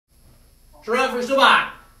Schrumpf voor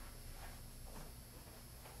stoelbaar.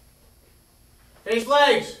 Face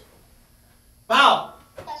legs. Bow.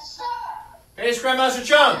 Yes, sir. Face Grandmaster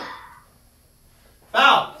Chung.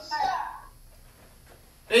 Bow. Yes, sir.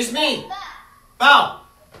 Face me. Back. Bow.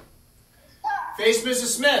 Yes, sir. Face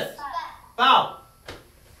Mrs. Smith. Back. Bow.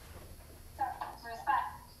 Sir. Respect.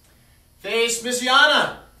 Face Miss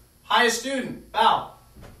Yana. Highest student. Bow.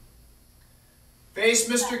 Face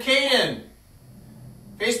Mr. Caden.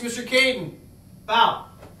 Face Mr. Caden. Bow.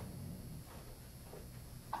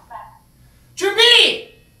 Respect.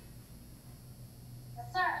 Troopy! Yes,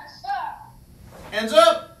 sir. Yes, sir. Hands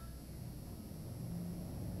up.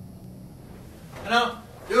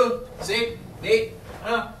 Do, seat, neat.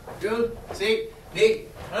 Do, seat, neat.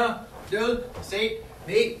 Do, seat,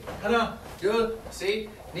 neat. Do, seat,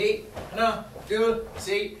 neat. Do,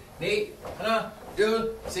 seat, neat. Do,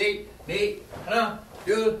 seat, neat.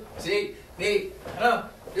 Do, seat, neat.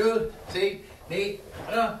 Do, seat, neat.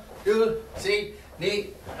 Do, seat,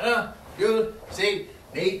 neat. Do, seat,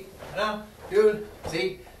 neat. Do,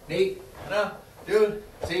 seat, neat. Do,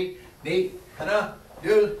 seat, neat.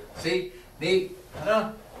 Do, seat, neat.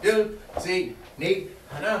 Do, seat, neat.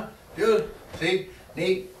 Do, seat,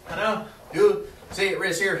 neat. Do, seat,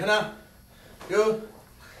 wrist here. Do,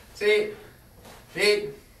 seat, feet.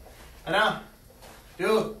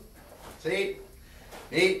 Do, seat,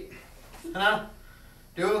 neat.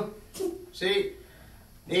 Do, seat,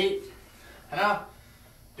 neat.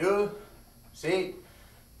 Do, seat,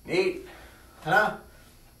 neat.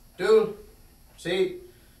 Do, seat,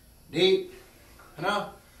 neat.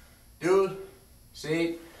 Do,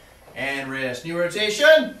 seat, and wrist. New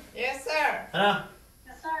rotation. Yes, sir. Yes, sir.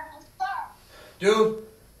 Yes, sir. Do,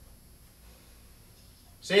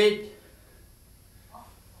 seat,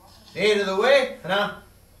 knee to the way. Yes,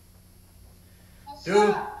 Do.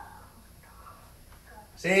 sir.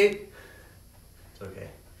 Seat. It's okay.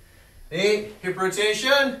 Knee, hip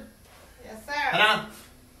rotation. Yes, sir.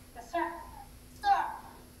 Yes, sir. Sir.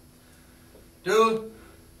 Do,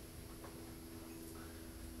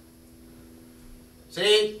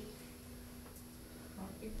 seat. More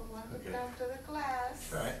people want to Okay. come to the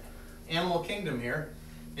class. All right. Animal kingdom here.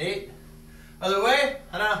 Eight. Other way.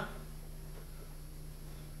 Sir.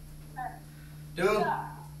 Do, Sir.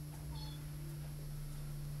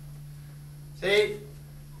 seat.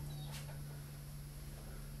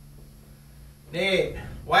 Knee.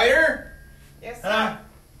 Wider. Yes, sir.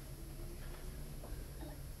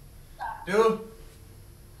 Do,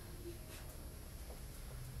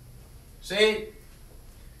 seat.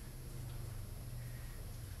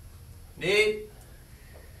 Knee.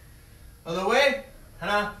 Other way.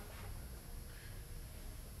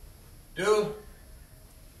 Do,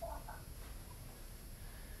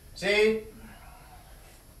 seat.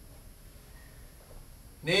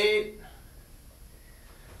 Knee.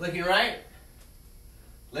 Looking right.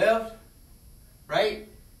 Left. Right.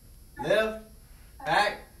 Left.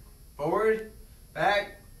 Back. Forward.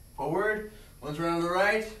 Back. Forward. One's around to the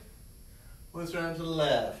right. One's around to the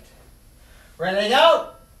left. Right leg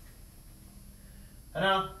out.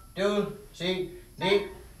 Do, seat, neat.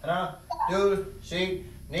 Do, seat,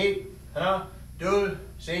 neat. Do,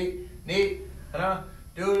 seat, neat.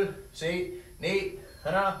 Do, seat, neat.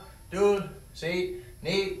 Do, seat,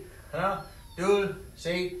 neat. Do,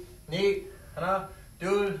 seat, neat.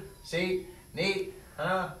 Do, seat, neat.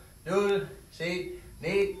 Do, seat,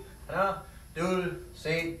 neat. Do,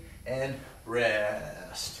 seat, and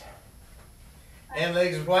rest. And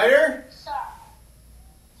legs wider. Sir.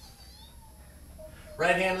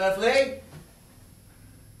 Right hand, left leg.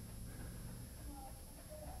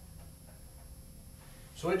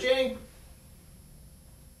 Switching.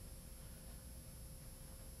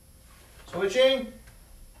 Switching.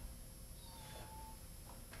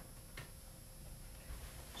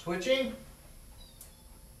 Switching.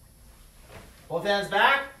 Both hands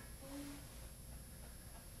back.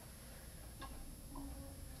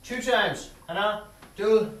 2 times.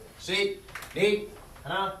 Do, seat, neat.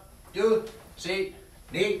 Do, seat,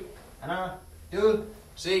 neat. Do,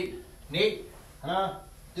 seat, neat.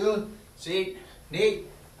 Do, seat, neat.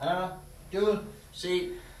 Do,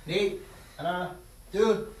 seat, neat.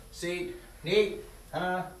 Do, seat, neat.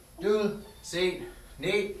 Do, seat,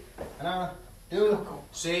 neat. Do,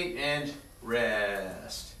 seat, and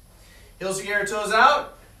rest. Heels together, toes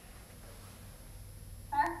out.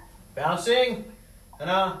 Sir. Bouncing.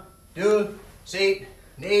 Do, seat,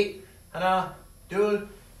 neat. Do,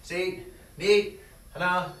 seat, neat.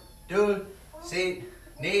 Do, seat,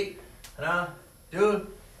 neat. Do,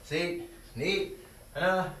 seat, neat.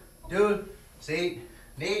 Do, seat,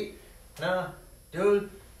 neat. Do,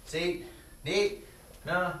 seat, neat.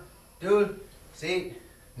 do, seat,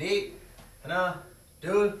 knee, hana,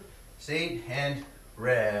 do, seat, and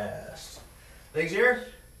rest. Legs here.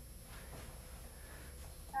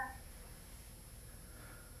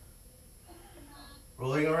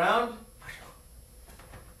 Rolling around.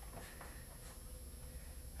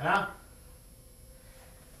 Hana.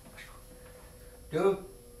 Do.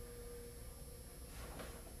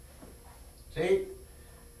 Seat.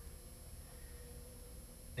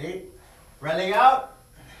 Knee. Right leg out.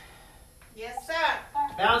 Yes, sir.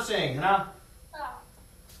 Bouncing. Hana.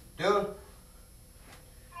 Do.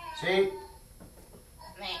 Seat.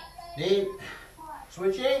 Knee.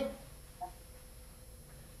 Switching.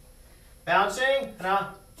 Bouncing.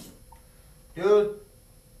 Hana. Do.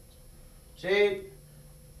 Seat.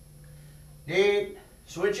 Knee.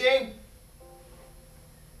 Switching.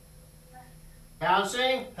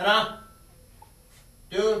 Bouncing. Hana.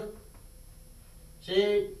 Do.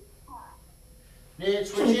 Seat. Knee.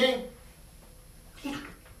 Switching.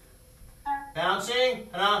 Bouncing.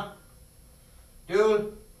 Hana.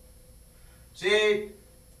 Do. Seat.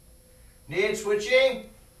 Knee. Switching.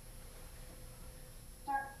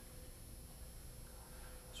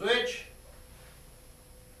 Switch.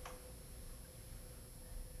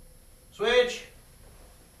 Switch.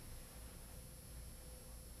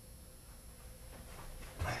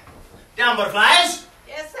 Down butterflies.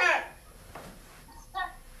 Yes, sir.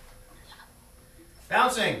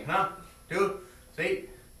 Bouncing. Hana. Do. Seat.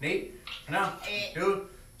 Knee. Hana. Do.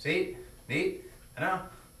 Seat. Knee. Hana.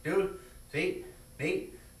 Do. Seat. Knee.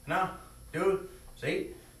 Hana. Do.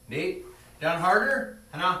 Seat. Knee. Down harder.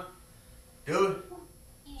 Hana. Do.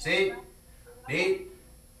 Seat. Knee.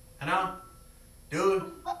 Hana.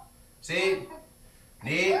 Do. Seat.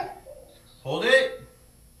 Knee. Hold it.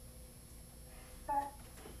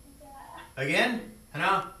 Again.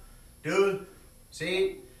 Hana. Do.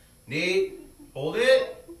 Seat. Knee. Hold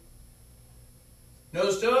it.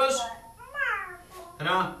 Nose toes.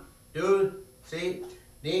 Hana. Do. Seat.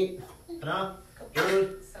 Knee. Hana.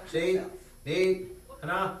 Do. Seat. Knee.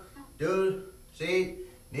 Hana. Do. Seat.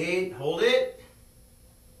 Knee. Hold it.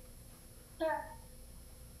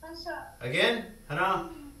 Again. Hana.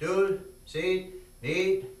 Do. Seat.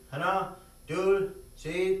 Knee. Hana. Do.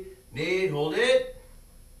 Seat. Knee. Hold it.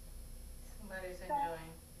 Somebody's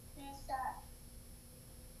enjoying.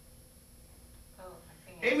 Oh, I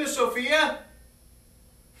think Hey, Miss Sophia.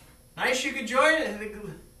 Nice you could join.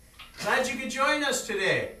 Glad you could join us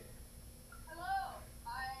today. Hello. I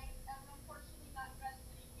am unfortunately not dressed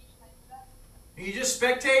in any my dress. Are you just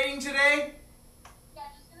spectating today? Yeah,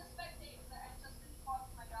 just gonna spectate. I just finished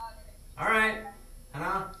walking my dog. All right.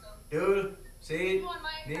 Hana. Do. Seat. You on my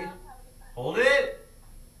Knee. account? Have a good time. Hold it.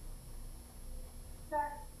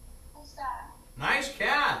 What's that? Nice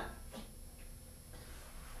cat.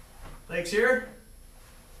 Legs here.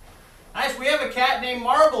 Nice. We have a cat named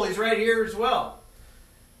Marble. He's right here as well.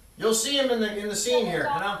 You'll see him in the scene here.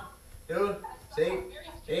 Hana. Do. Seat.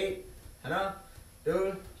 Knee. Hana.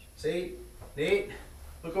 Do. Seat. Knee.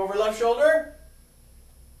 Look over left shoulder.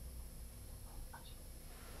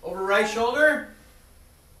 Over right shoulder.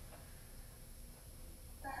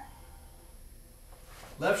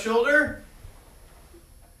 Left shoulder.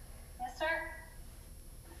 Yes, sir.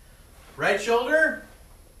 Right shoulder.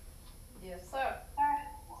 Yes, sir.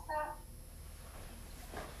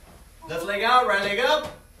 Left leg out, right leg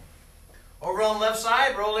up. Over on the left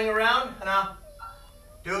side, rolling around. Hana.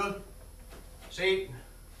 Do. Seat.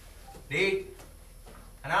 Knee.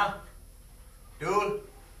 Hana. Do.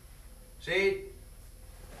 Seat.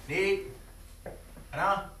 Knee.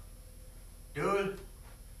 Hana. Do.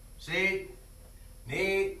 Seat.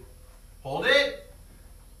 Knee. Hold it.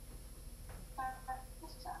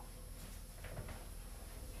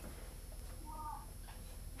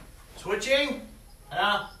 Switching.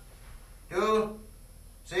 Hana. Do.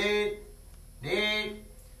 Seat. Knee.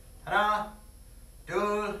 Hana.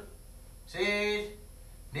 Do. Seat.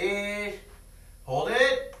 Knee. Hold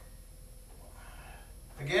it.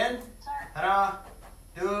 Again. Hana.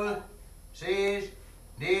 Do. Seat.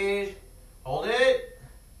 Knee. Hold it.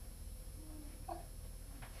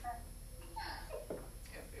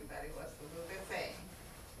 Everybody wants to do their thing.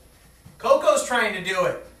 Coco's trying to do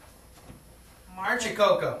it. Aren't you,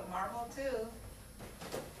 Coco? Marble too.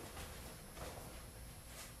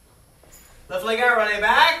 Left leg out, right leg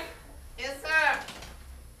back. Yes, sir.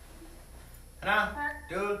 Hana.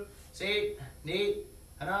 Do. Seat. Knee.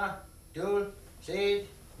 Hana. Do. Seat.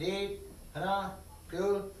 Knee. Hana.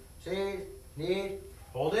 Do. Seat. Knee.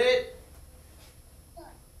 Hold it.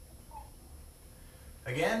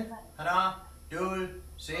 Again. Hana. Do.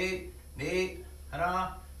 Seat. Knee.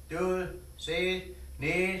 Hana. Do. Seat.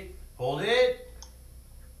 Knee. Hold it.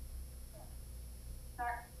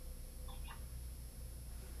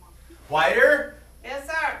 Wider. Yes,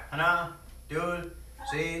 sir. 하나, 둘,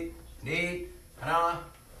 셋, 넷. 하나,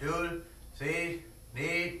 둘, 셋,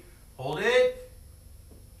 넷. Hold it.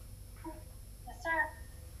 Yes, sir.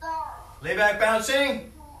 Lay back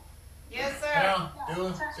bouncing. Yes, sir. 하나,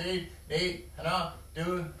 둘, 셋, 넷. 하나,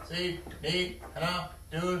 둘, 셋, 넷. 하나,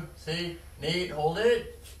 둘, 셋, 넷. Hold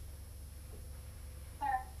it.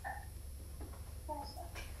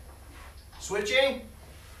 Switching.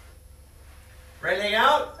 Right leg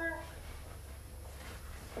out.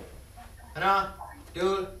 하나,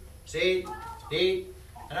 둘, 셋, 넷.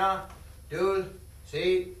 하나, 둘,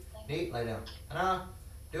 셋, 넷. Lie down. 하나,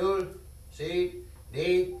 둘, 셋,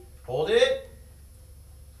 넷. Hold it.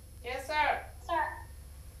 Yes, sir.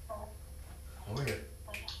 Over here.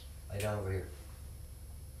 Lie down over here.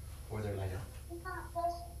 Over there, lie down.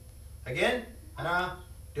 Again. 하나,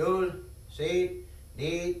 둘, 셋,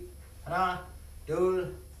 넷. 하나,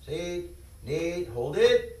 둘, 셋, 넷. Hold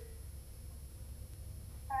it.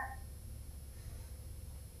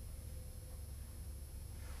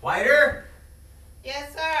 Wider.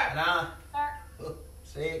 Yes, sir. 하나,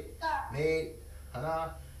 셋, 넷.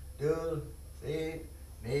 하나, 둘, 셋,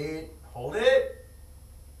 넷. Hold it.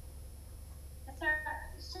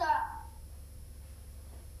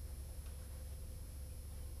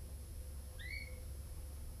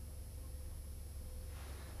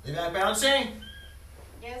 Leave that bouncing.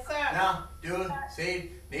 Yes, sir. 하나, 둘, 셋,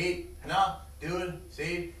 넷. 하나, 둘,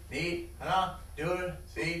 셋, 넷. 하나, 둘,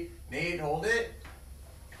 셋, 넷. Hold it.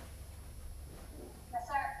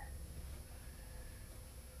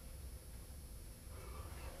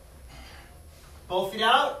 Both feet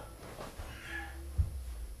out.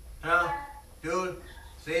 하나, 둘,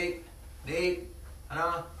 셋, 넷.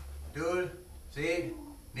 하나, 둘, 셋,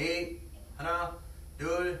 넷. 하나,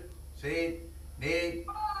 둘, 셋, 넷.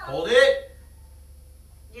 Hold it.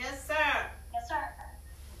 Yes, sir.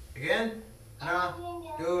 Again. 하나,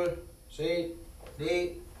 둘, 셋,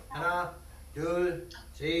 넷. 하나, 둘,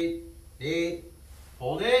 셋, 넷.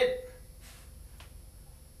 Hold it.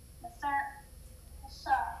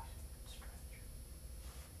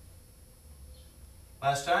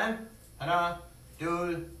 Last time. 하나,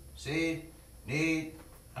 둘, 셋, 넷.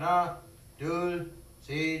 하나, 둘,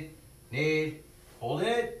 셋, 넷. Hold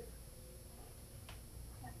it.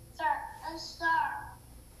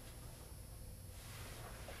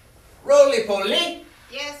 Roly poly.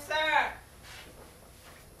 Yes, sir.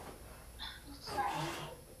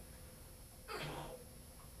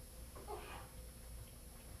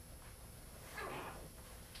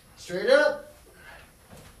 Straight up.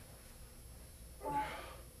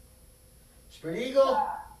 Spread eagle.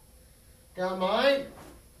 Down behind.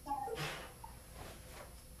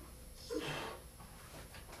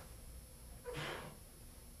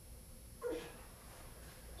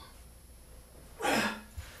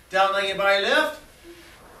 Down leg and body lift.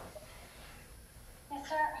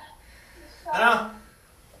 하나,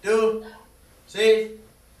 둘, 셋,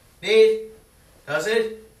 넷,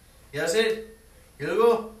 다섯, 여섯,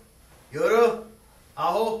 일곱, 여덟,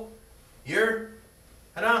 아홉, 열.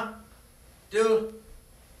 하나, 둘,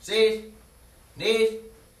 셋, 넷,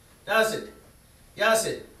 다섯,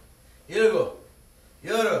 여섯, 일곱,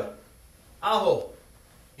 여덟, 아홉,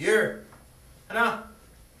 열. 하나,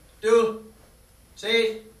 둘,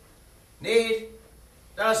 셋, 넷,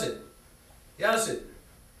 다섯, 여섯,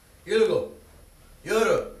 일곱,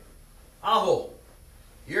 여덟, 아홉,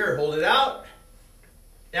 열. Hold it out.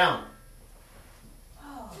 Down.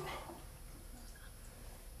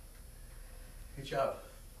 Good job.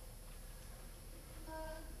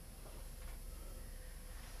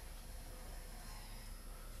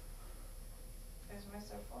 Is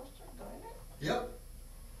Mr. Foster doing it? Yep.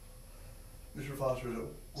 Mr. Foster's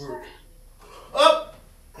at work. Up.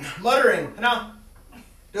 Muttering. 하나,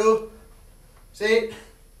 둘, 셋,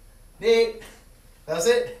 넷,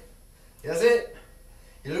 다섯, 여섯,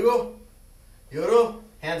 일곱, 여덟.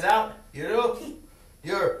 Hands out. 여덟,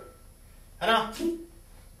 열. 하나,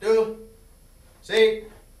 둘, 셋,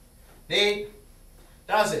 넷,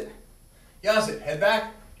 다섯, 여섯. Head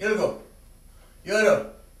back. 일곱,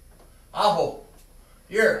 여덟, 아홉,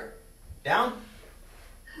 열. Down.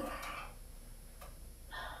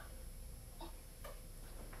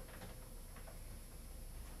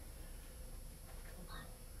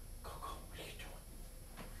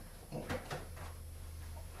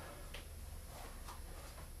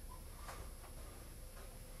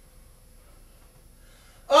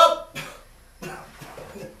 Up.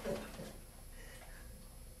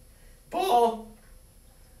 Ball.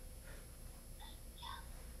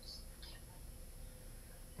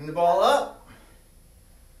 Bring the ball up.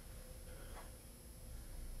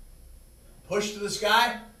 Push to the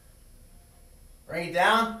sky. Bring it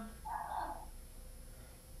down.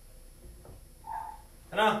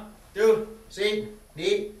 하나, 둘, 셋,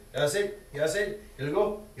 넷, 다섯, 여섯,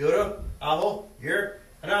 일곱, 여덟, 아홉, 열.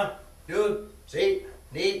 하나, 둘, 셋,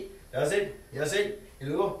 넷, 다섯, 여섯,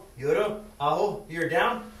 일곱, 여덟, 아홉. You're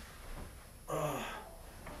down.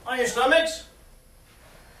 On your stomachs.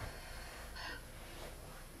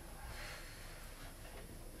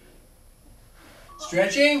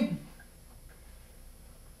 Stretching.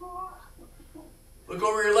 Look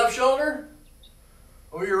over your left shoulder.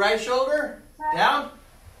 Over your right shoulder. Down.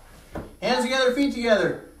 Hands together, feet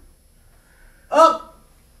together. Up.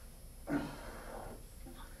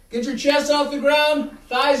 Get your chest off the ground,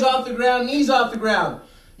 thighs off the ground, knees off the ground.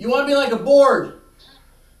 You want to be like a board.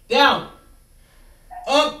 Down.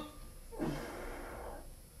 Up.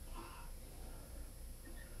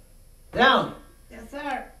 Down. Yes,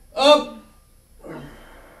 sir. Up.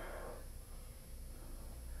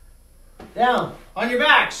 Down. On your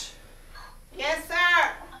backs. Yes,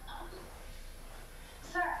 sir.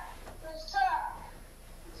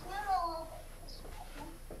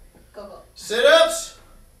 Go, go. Sit-ups.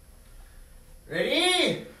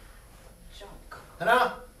 Ready?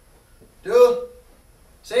 하나, 둘,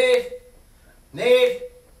 셋,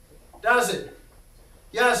 넷, 다섯,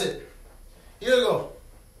 여섯, 일곱,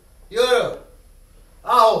 여덟,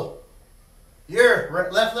 아홉, 열.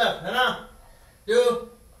 Left. 하나, 둘,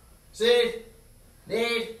 셋,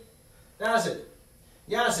 넷, 다섯,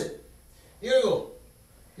 여섯, 일곱,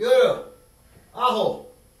 여덟,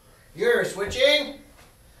 아홉, 열. Switching.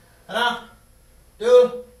 하나,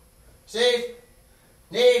 둘, 셋,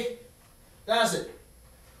 넷, 다섯,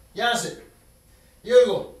 여섯,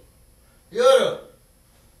 일곱, 여덟,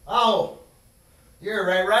 아홉. You're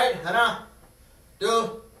right. 하나,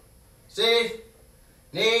 둘, 셋,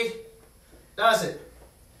 넷, 다섯,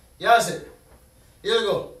 여섯,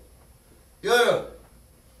 일곱, 여덟,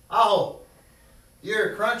 아홉.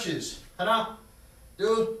 Your crunches. 하나,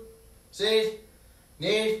 둘, 셋,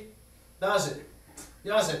 넷, 다섯,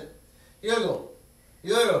 여섯, 일곱,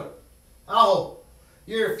 여덟, 아홉.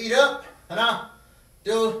 Your feet up. 하나,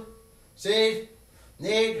 둘, 셋,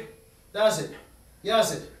 넷, 다섯,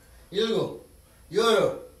 여섯, 일곱,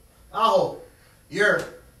 여덟, 아홉. Your.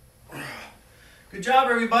 Good job,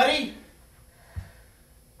 everybody.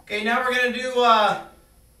 Okay, now we're going to do,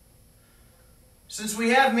 since we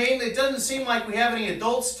have mainly, it doesn't seem like we have any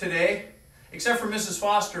adults today, except for Mrs.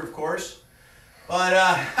 Foster, of course. But,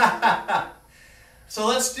 so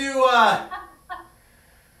let's do,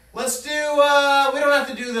 we don't have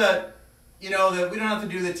to do the, we don't have to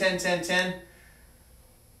do the 10, 10, 10.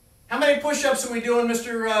 How many push-ups are we doing,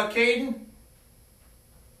 Mr. Caden?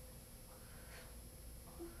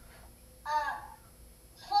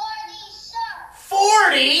 40, sir.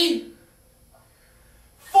 40?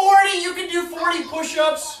 40? You can do 40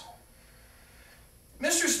 push-ups?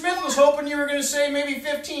 Mr. Smith was hoping you were going to say maybe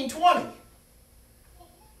 15, 20.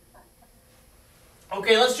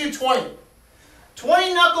 Okay, let's do 20.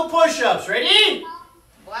 20 knuckle push-ups. Ready?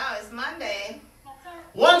 Wow, it's Monday. Yes, sir.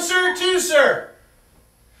 1, sir, 2, sir.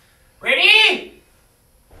 Ready?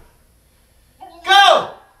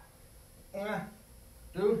 Go! 1,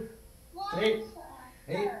 2, 3,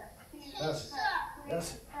 8, 10, 11,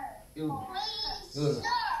 12, 13,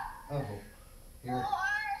 14, 1,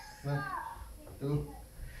 2,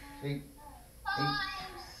 3, 8, 9,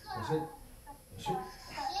 10.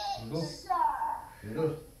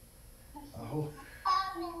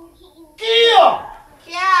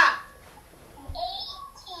 Yeah.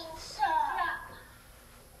 18, sir.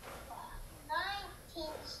 19,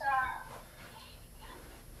 sir.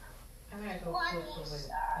 I'm gonna go. 20, Go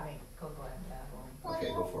sir. and that one. Okay,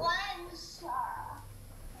 go for it. 21, sir.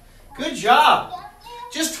 Good job.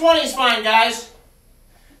 Just 20 is fine, guys.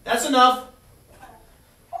 That's enough.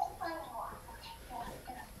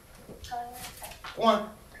 Come on.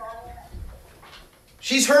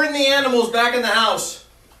 She's herding the animals back in the house.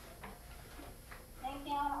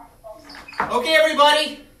 Okay,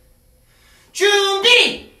 everybody.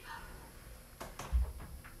 준비.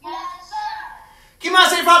 Yes, sir.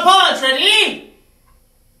 Kimase from punch. Ready?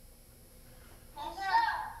 Yes,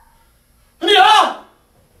 sir. Yeah.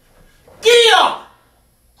 Gia.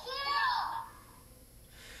 Kill.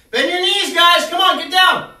 Bend your knees, guys. Come on, get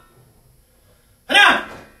down. Hana.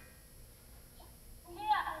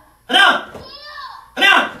 Yeah. Hana. Kill.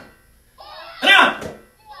 Hana. Hana.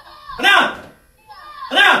 Hana. Hana.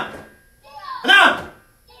 Hana.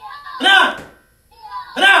 Hana.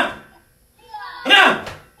 Hana. Hana.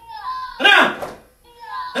 Hana.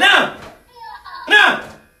 Hana.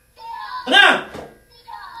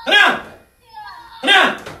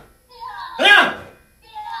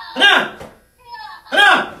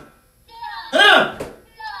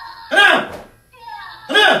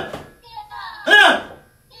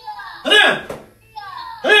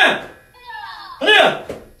 Hana.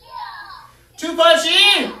 Two punch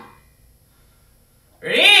in.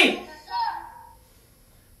 Ready?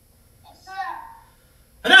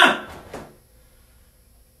 Hana.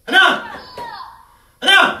 Hana.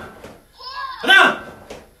 Hana. Hana.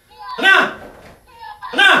 Hana.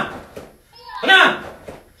 Hana. Hana.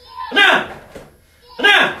 Hana.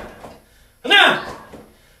 Hana. Hana.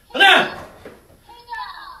 Hana.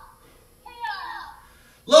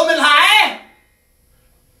 Low and high.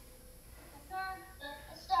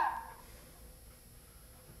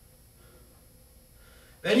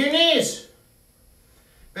 Bend your knees.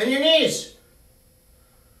 Bend your knees.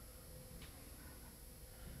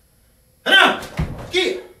 Hana.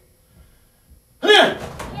 Keep. Hana.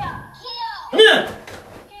 Hana.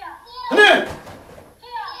 Hana.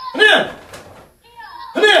 Hana.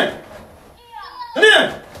 Hana.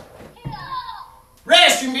 Hana.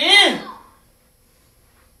 Rest your man.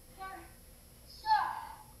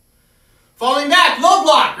 Falling back, low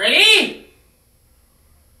block. Ready?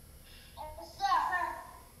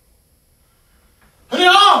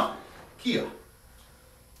 Hana. Kia.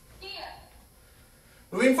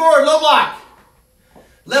 Moving forward, low block.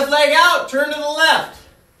 Left leg out, turn to the left.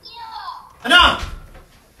 Hana.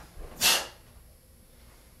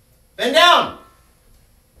 Bend down.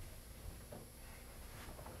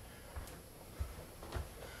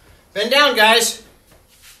 Bend down, guys.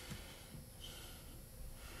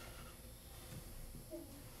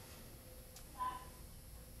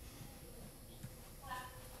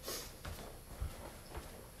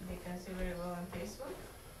 You can see very well on Facebook.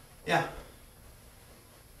 Yeah.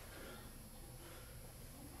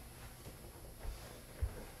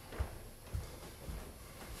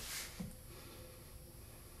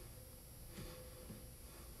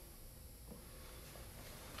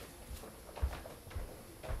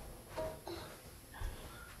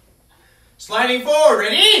 Sliding forward,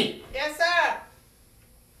 ready? Yes, sir.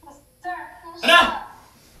 Hana.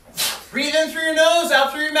 Breathe in through your nose,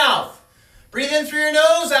 out through your mouth. Breathe in through your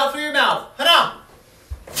nose, out through your mouth. Hana.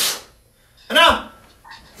 Hana.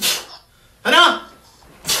 Hana.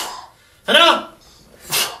 Hana.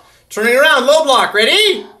 Turning around, low block,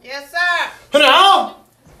 ready? Yes, sir. Hana.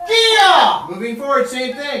 Kia. Moving forward,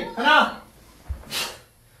 same thing. Hana.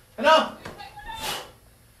 Hana.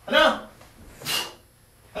 Hana.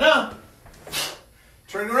 Hana.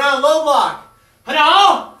 Turning around, low block.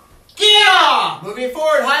 Hana. Kia. Moving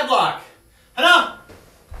forward, high block. Hana.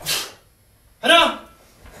 Hana.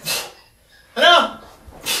 Hana.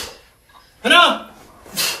 Hana.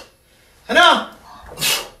 Hana.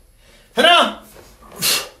 Hana.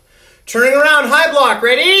 Turning around, high block.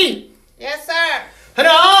 Ready? Yes, sir.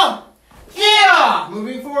 Hana. Kia.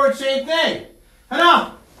 Moving forward, same thing.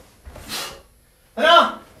 Hana.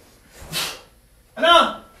 Hana.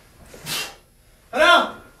 Hana.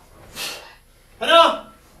 Hana.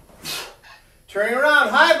 Hana. Turning around,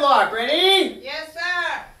 high block. Ready? Yes,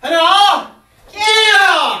 sir. Hana.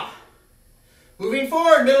 Kia. Moving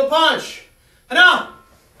forward, middle punch. Hana.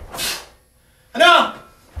 Hana.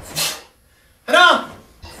 Hana.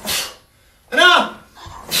 Hana.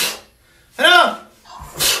 Hana.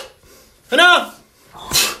 Hana.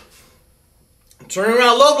 Turning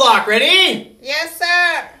around, low block. Ready? Yes,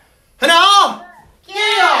 sir. Hana.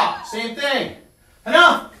 Kia. Same thing.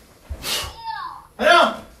 Hana.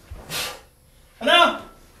 Hana. Hana.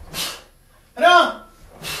 Hana.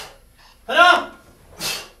 Hana.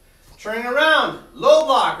 Turning around, low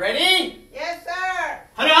block. Ready? Yes, sir.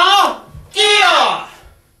 Hana. Kia.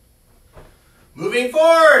 Moving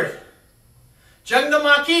forward.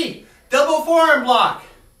 Jangdamaki. Double forearm block.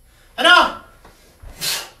 Hana.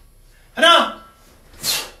 Hana.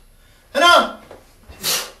 Hana.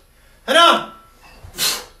 Hana.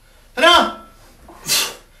 Hana.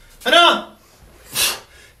 Hana.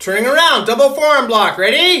 Turning around, double forearm block.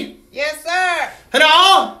 Ready? Yes, sir.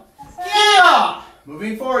 Hana. Kia.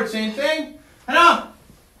 Moving forward, same thing. Hana.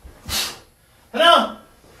 Hana.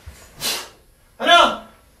 Hana.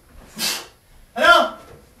 Hana.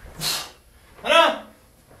 Hana.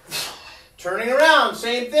 Turning around,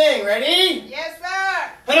 same thing. Ready? Yes,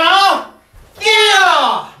 sir. Hana.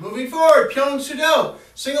 Kia. Moving forward, Pyong Sudo.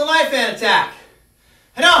 Single knife hand attack.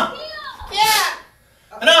 Hana. Yeah.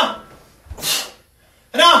 Hana.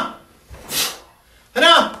 Hana.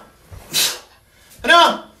 Hana.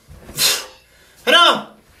 Hana. Hana.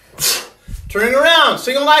 Turning around,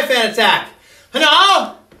 single knife hand attack.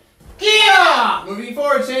 Hana. Kia. Moving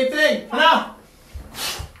forward, same thing. Hana.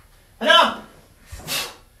 Hana.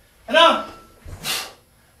 Hana.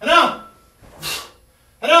 Hana.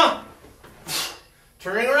 Hana.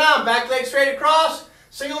 Turning around, back leg straight across,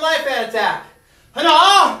 single knife hand attack.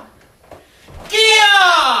 Hana.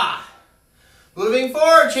 Kia. Moving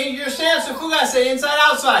change your stance to fugase, inside,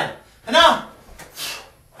 outside. Hana.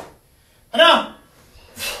 Hana.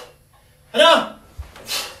 Hana.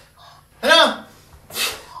 Hana.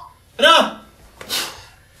 Hana.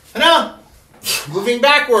 Hana. Moving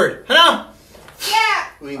backward. Hana. Yeah.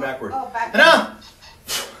 Moving backward. Oh, back. Hana.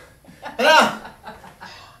 Hana.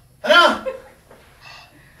 Hana.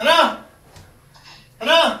 Hana.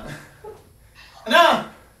 Hana.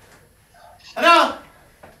 Hana. Hana.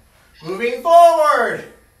 Moving forward.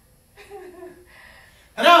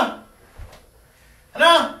 Hana.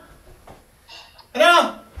 Hana.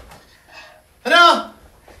 Hana. Hana.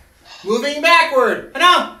 Moving backward.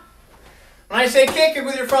 Hana. When I say kick it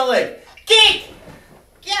with your front leg. Kick.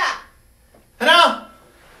 Yeah. Hana.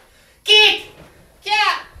 Kick.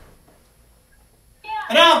 Yeah.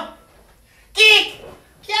 Hana. Kick.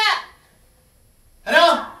 Yeah.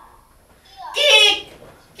 Hana. Kick.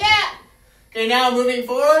 Yeah. Okay, now moving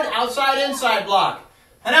forward, outside, inside block.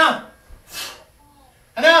 Hana.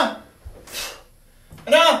 Hana.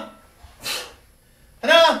 Hana.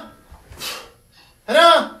 Hana.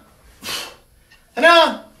 Hana.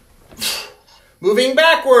 Hana. Moving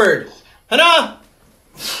backward. Hana.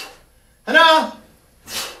 Hana.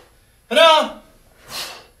 Hana.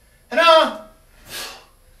 Hana.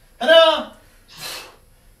 Hana.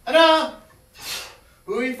 Hana.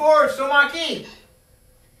 Moving forward, stomaki.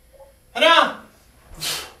 Hana.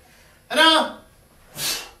 Hana.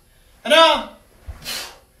 Hana.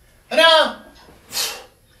 Hana.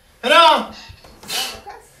 Hana.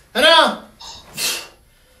 Hana.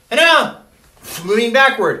 Hana. Moving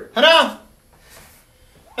backward. Hana.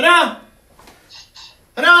 Hana.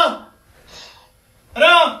 Hana.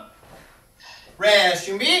 Hana. Rest,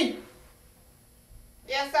 Jumbi.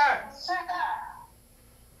 Yes, sir.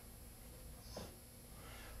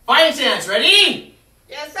 Fighting stance, ready?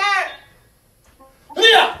 Yes, sir.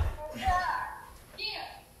 Yeah.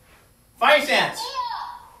 Fighting stance.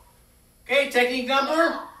 Okay, technique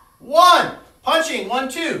number 1. Punching, 1,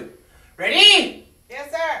 2. Ready?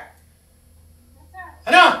 Yes, sir.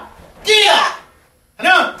 Hana. Gia.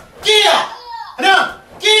 Hana. Gia. Hana.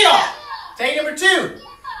 Gia. Technique number 2.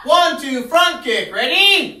 1, 2, front kick.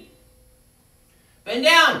 Ready? Bend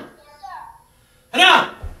down.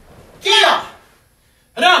 Hana. Gia.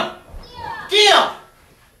 Hana. Gia.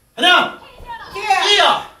 Hana. Yeah.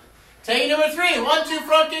 Gia. Technique number 3. 1, 2,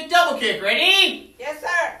 front kick, double kick. Ready? Yes,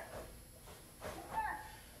 sir.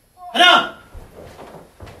 Hana.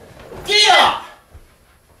 Gia.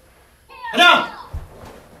 Hana.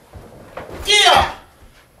 Gia.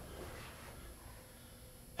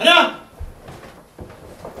 Hana.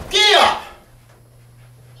 Gia.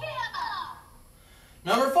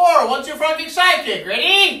 Number 4. 1, 2, front kick, side kick.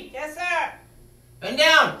 Ready? Yes, sir. Bend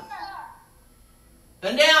down.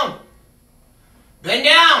 Bend down. Bend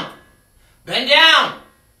down. Bend down.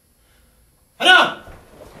 Hana.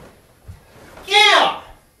 Gia.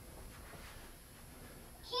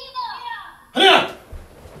 Hana.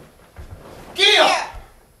 Gia.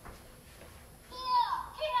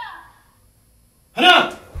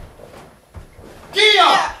 Hana.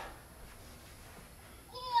 Gia.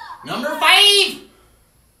 Number 5.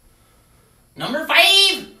 Number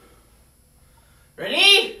 5.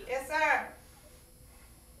 Ready? Yes, sir.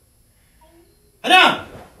 Hana.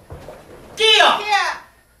 Gia. Yeah.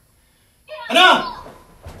 Hana.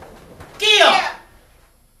 Gia.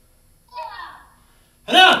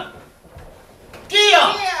 Hana. Gia.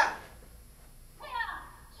 Yeah.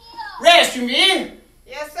 Rest, Jumbi.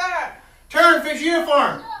 Yes, sir. Turn, fix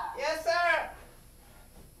uniform. Yes, sir.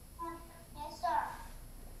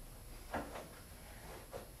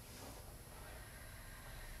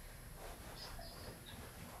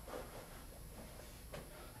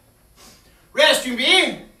 Rest,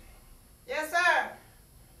 Jumbi. Yes, sir.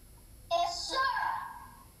 I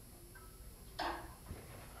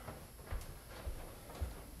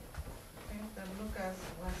think the Lucas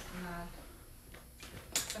was not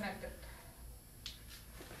connected.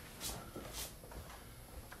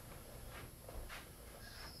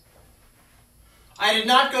 I did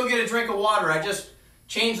not go get a drink of water. I just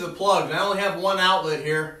changed the plugs. I only have one outlet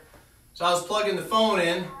here. So I was plugging the phone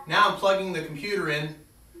in. Now I'm plugging the computer in.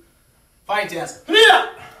 Fight test. Yeah.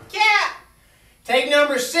 Take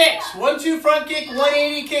number 6. 1, 2, front kick,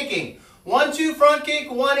 180 kicking. 1, 2, front kick,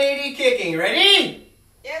 180 kicking. Ready?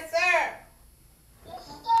 Yes, sir.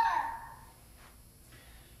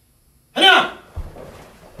 Hana.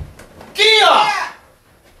 Gia. Yeah.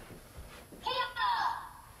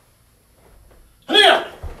 Hana.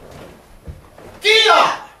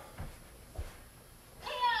 Gia.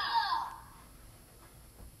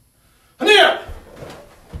 Hana.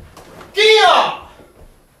 Gia.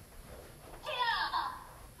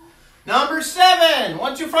 Number 7,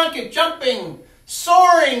 1-2 front kick, jumping,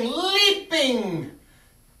 soaring, leaping,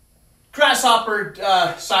 grasshopper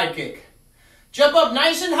side kick. Jump up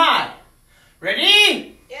nice and high.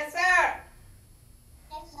 Ready? Yes, sir.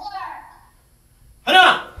 Yes, sir.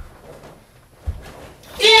 Hana!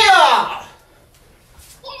 Yeah!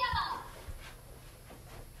 Yeah.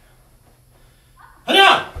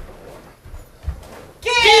 Hana!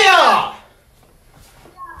 Yeah! Yeah.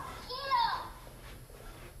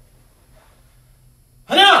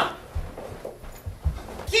 Hana!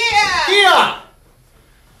 Yeah. Yeah!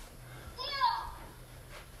 Yeah.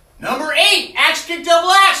 Number 8, axe kick,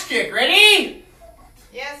 double axe kick. Ready?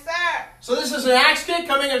 Yes, sir. So this is an axe kick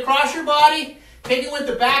coming across your body, kicking with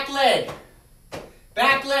the back leg.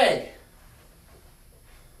 Back leg.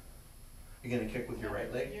 You're going to kick with your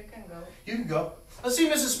right leg? You can go. You can go. Let's see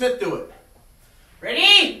Mrs. Smith do it.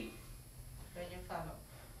 Ready? Then you follow.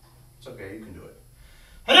 It's okay, you can do it.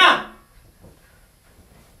 Hana!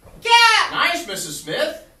 Yeah! Nice, Mrs.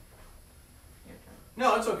 Smith. Your turn.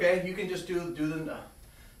 No, it's okay. You can just do and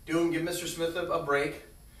give Mr. Smith a break.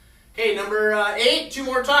 Okay, number 8, 2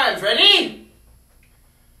 more times. Ready?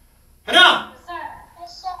 Hana! Yes, sir.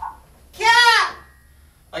 Yes, sir. Yeah!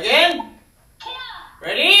 Again. Yeah.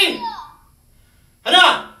 Ready? Yeah.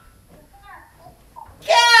 Hana! Yes,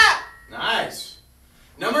 sir. Yeah! Nice.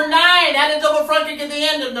 Number 9, add a double front kick at the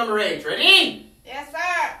end of number 8. Ready? Yes,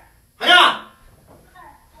 sir. Hana!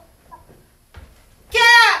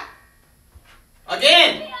 Yeah!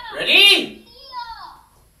 Again. Ready?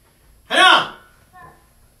 Yeah. Hana!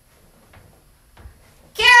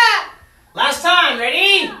 Yeah! Last time.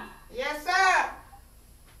 Ready? Yes, sir. Yes,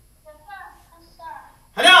 sir. Yes, sir.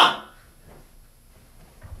 Hana!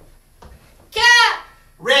 Yeah!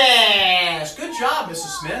 Rest. Good job,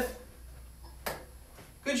 Mrs. Smith.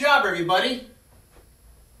 Good job, everybody.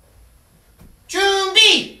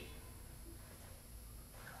 Junbi!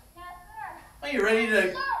 Yes, sir. Are you ready to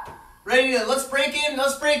Yes, sir. let's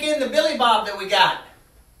break in the Billy Bob that we got.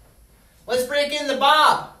 Let's break in the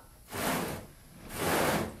Bob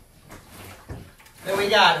that we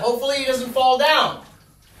got. Hopefully he doesn't fall down.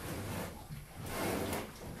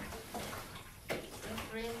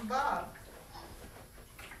 Green Bob.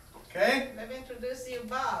 Okay? Let me introduce you,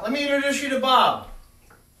 Bob. Let me introduce you to Bob.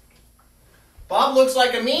 Bob looks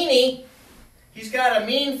like a meanie. He's got a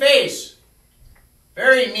mean face.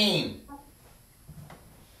 Very mean.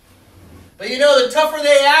 But you know, the tougher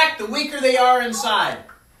they act, the weaker they are inside.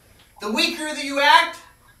 The weaker that you act,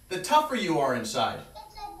 the tougher you are inside.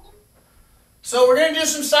 So we're going to do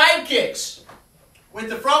some side kicks with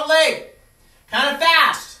the front leg. Kind of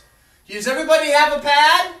fast. Does everybody have a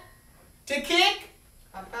pad to kick?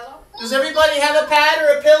 A pillow? Does everybody have a pad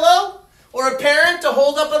or a pillow? Or a parent to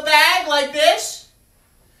hold up a bag like this?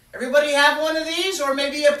 Everybody have one of these? Or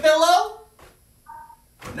maybe a pillow?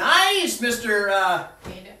 Nice, Mr.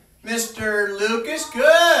 Need it? Mr. Lucas.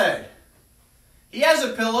 Good. He has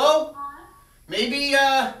a pillow. Maybe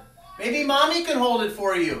Mommy can hold it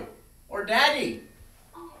for you. Or Daddy.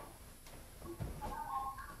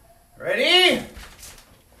 Ready?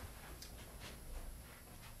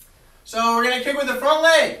 So we're going to kick with the front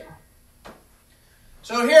leg.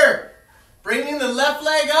 So here, bringing the left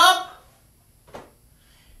leg up.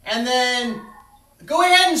 And then go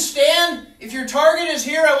ahead and stand. If your target is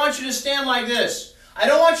here, I want you to stand like this. I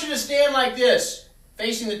don't want you to stand like this,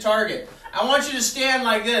 facing the target. I want you to stand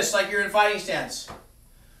like this, like you're in fighting stance.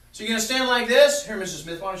 So you're going to stand like this. Here, Mrs.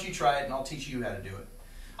 Smith, why don't you try it, and I'll teach you how to do it.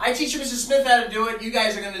 I teach Mrs. Smith how to do it. You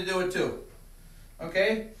guys are going to do it too.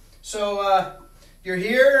 Okay? So you're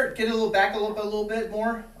here. Get a little back a little bit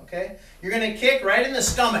more. Okay? You're going to kick right in the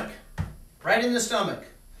stomach. Right in the stomach.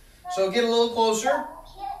 So get a little closer.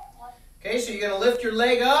 Okay, so you're going to lift your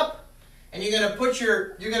leg up, and you're going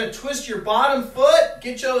to twist your bottom foot.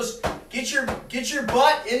 Get your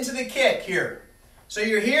butt into the kick here. So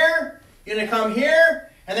you're here, you're going to come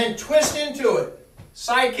here, and then twist into it.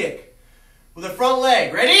 Side kick with the front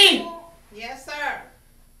leg. Ready? Yes, sir.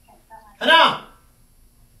 Hana.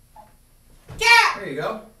 Yeah. There you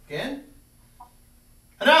go. Again.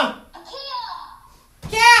 Hana.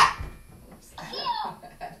 Yeah.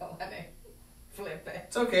 I don't want to flip it.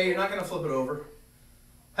 It's okay, you're not going to flip it over.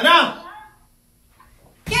 Hana.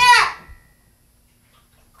 Yeah.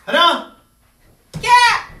 Hana.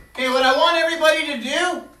 Yeah. Okay, what I want everybody to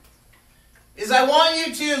do is I want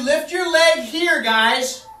you to lift your leg here,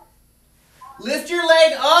 guys. Lift your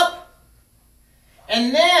leg up,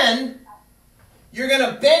 and then you're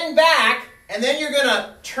going to bend back, and then you're going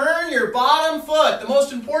to turn your bottom foot. The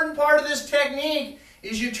most important part of this technique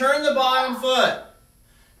is you turn the bottom foot.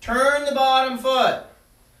 Turn the bottom foot.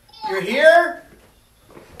 You're here.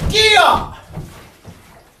 Gia! Kia.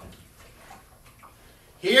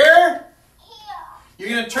 Here. You're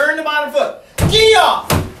going to turn the bottom foot. Kia.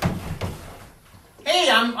 Hey,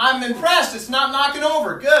 I'm impressed. It's not knocking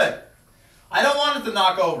over. Good. I don't want it to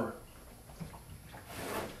knock over.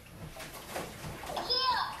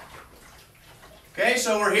 Okay,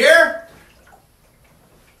 so we're here.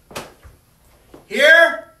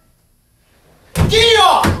 Here.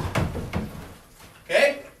 Kia.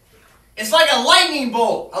 Okay? It's like a lightning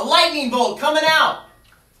bolt coming out.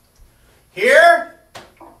 Here.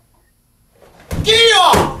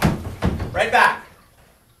 Kia. Right back.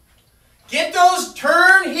 Get those,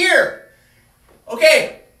 turn here.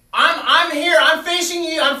 Okay, I'm here, I'm facing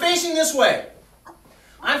you, I'm facing this way.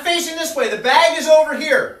 I'm facing this way, the bag is over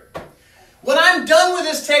here. When I'm done with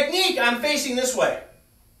this technique, I'm facing this way.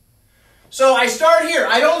 So I start here,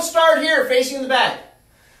 I don't start here facing the bag.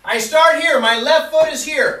 I start here, my left foot is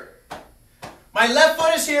here. My left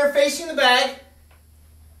foot is here facing the bag.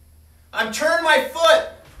 I'm turning my foot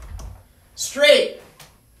straight.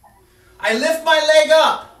 I lift my leg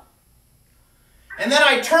up. And then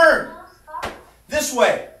I turn this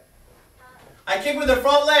way. I kick with the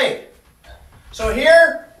front leg. So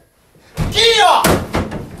here, Kia!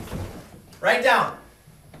 Right down.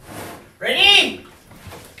 Ready?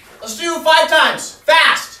 Let's do 5 times.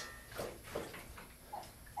 Fast.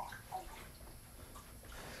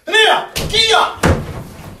 Kia! Kia!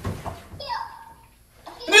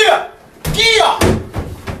 Kia! Kia!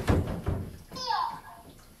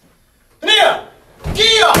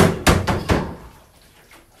 Kia!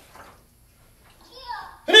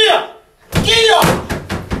 Kia! Kia!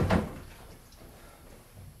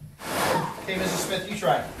 Okay, Mrs. Smith, you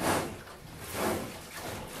try.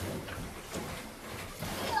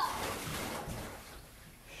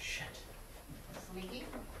 Shit. Sneaky.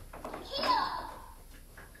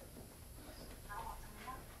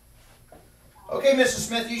 Okay, Mrs.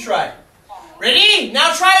 Smith, you try. Ready?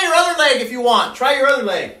 Now try your other leg if you want. Try your other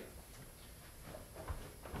leg.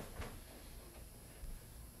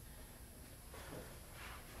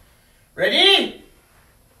 Ready?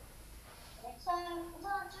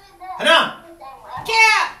 Hana.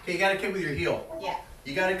 Yeah. Okay, you got to kick with your heel. Yeah.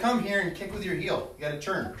 You got to come here and kick with your heel. You got to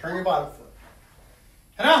turn. Turn your bottom foot.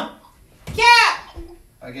 Hana. Yeah.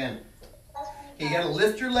 Again. Okay, you got to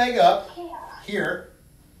lift your leg up here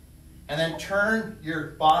and then turn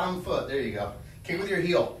your bottom foot. There you go. Kick with your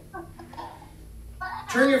heel.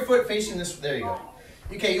 Turn your foot facing this. There you go.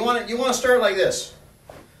 Okay, you want to start like this.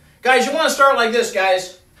 Guys, you want to start like this,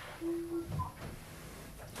 guys.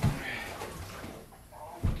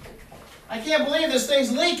 I can't believe this thing's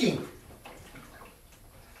leaking.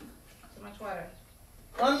 Too much water.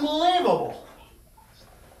 Unbelievable.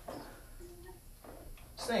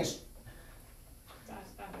 This thing's...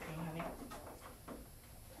 Stop it, honey.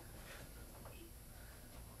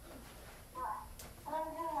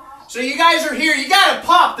 So you guys are here. You got to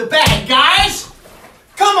pop the bag, guys.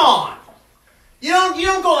 Come on. You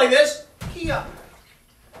don't go like this. Kia.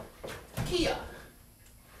 Kia.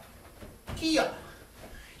 Kia.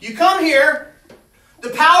 You come here. The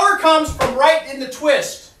power comes from right in the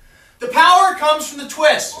twist. The power comes from the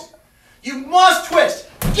twist. You must twist.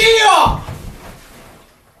 Kia.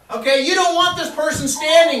 Okay, you don't want this person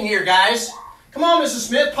standing here, guys. Come on, Mrs.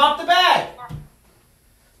 Smith. Pop the bag.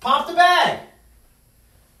 Pop the bag.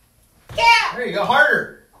 Yeah. There you go.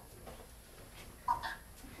 Harder.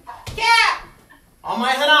 Yeah. On my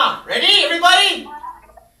hana. Ready, everybody?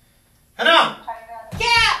 Hana.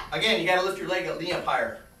 Yeah. Again, you got to lift your leg up, knee up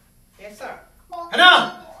higher. Yes, sir.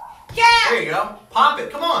 Hana. Yeah. There you go. Pop it.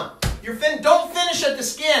 Come on. Don't finish at the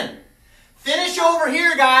skin. Finish over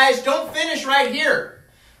here, guys. Don't finish right here.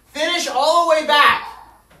 Finish all the way back.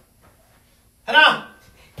 Hana.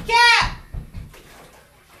 Yeah.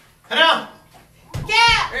 Hana.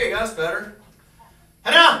 Yeah. There you go. That's better.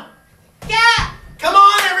 Hana. Yeah. Come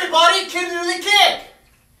on, everybody. Kid do the kick.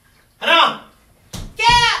 Hana.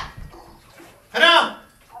 Yeah. Hana.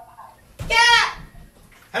 Yeah.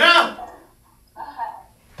 Hana.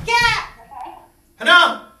 Yeah.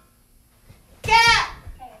 Hana. Yeah.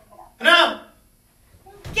 Hana.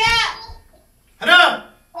 Yeah.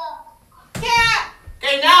 Hana. Yeah.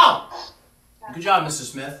 Okay, now. Good job,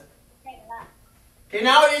 Mrs. Smith. Okay,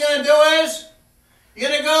 now what you're going to do is, you're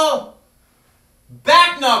going to go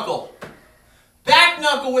back knuckle. Back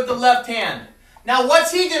knuckle with the left hand. Now,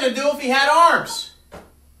 what's he going to do if he had arms?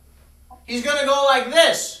 He's going to go like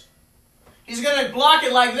this. He's going to block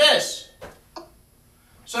it like this.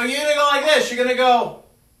 So you're going to go like this. You're going to go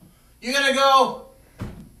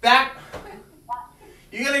back.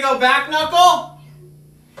 You're going to go back knuckle.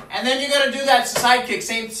 And then you're going to do that side kick,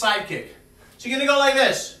 same side kick. So you're going to go like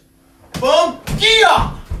this. boom,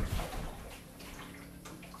 Gia.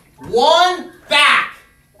 One, back.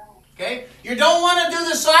 Okay? You don't want to do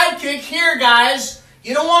the side kick here, guys.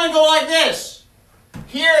 You don't want to go like this.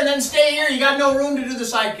 Here and then stay here. You got no room to do the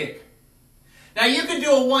side kick. Now you could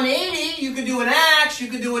do a 180. You could do an axe. You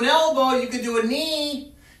could do an elbow. You could do a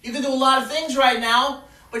knee. You could do a lot of things right now.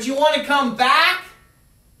 But you want to come back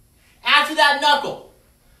after that knuckle.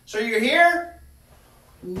 So you're here.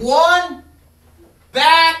 One,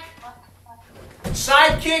 back,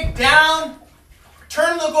 side kick, down,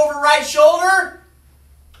 turn, look over right shoulder,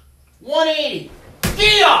 180.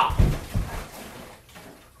 Gia!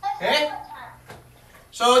 Okay?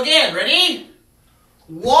 So again, ready?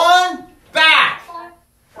 One, back.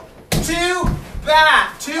 Two,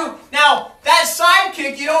 back. Two. Now, that side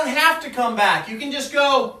kick, you don't have to come back. You can just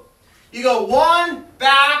go, you go one,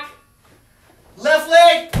 back, left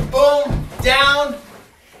leg, boom, down.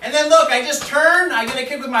 And then look, I just turn. I'm going to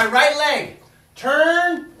kick with my right leg.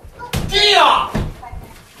 Turn, Gia!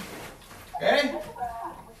 Okay?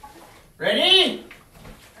 Ready?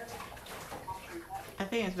 I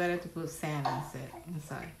think it's better to put sand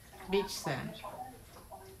inside. Beach sand.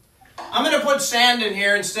 I'm going to put sand in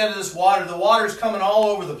here instead of this water. The water's coming all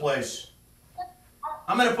over the place.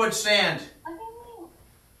 I'm going to put sand.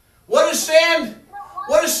 What does sand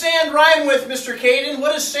rhyme with, Mr. Caden?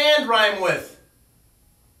 What does sand rhyme with?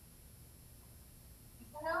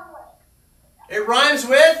 It rhymes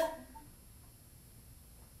with?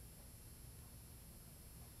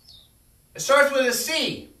 It starts with a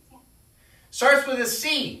C. Starts with a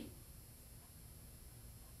C.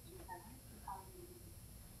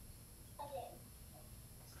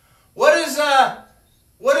 What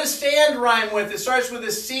does sand rhyme with? It starts with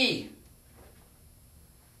a C.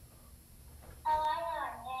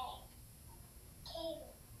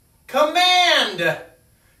 Command.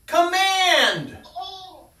 Command.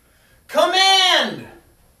 Command.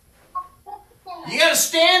 You got to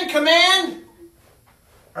stand command.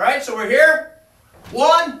 All right, so we're here.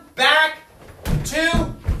 One, back,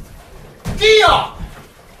 two, Gia.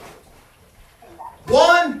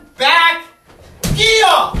 One, back,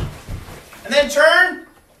 Gia. And then turn,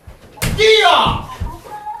 Gia.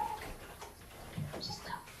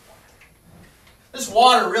 This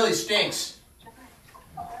water really stinks.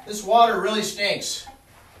 This water really stinks.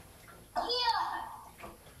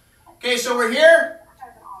 Okay, so we're here.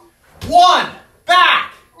 One,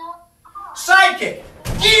 back, side kick,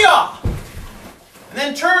 Gia. And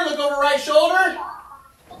then turn, look over right shoulder,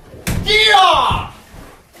 Gia.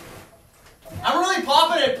 I'm really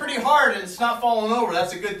popping it pretty hard and it's not falling over.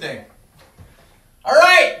 That's a good thing. All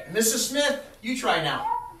right, Mrs. Smith, you try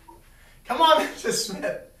now. Come on, Mrs.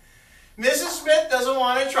 Smith. Mrs. Smith doesn't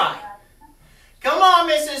want to try. Come on,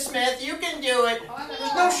 Mrs. Smith, you can do it.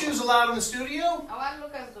 There's no shoes allowed in the studio. I want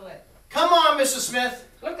Lucas to do it. Come on, Mrs. Smith.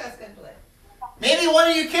 Lucas can do it. Maybe one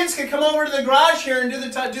of you kids can come over to the garage here and do the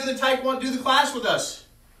Taekwondo, class with us,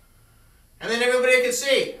 and then everybody can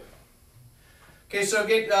see. Okay, so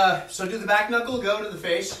do the back knuckle, go to the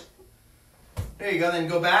face. There you go. Then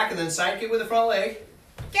go back and then side kick with the front leg.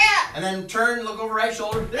 Yeah. And then turn, look over right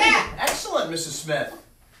shoulder. There Yeah. you go. Excellent, Mrs. Smith.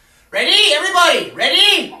 Ready, everybody?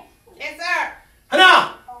 Ready? Yes, sir.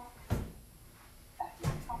 Hana.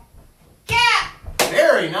 Yeah.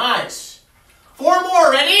 Very nice. 4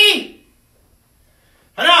 more. Ready?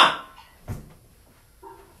 Hana.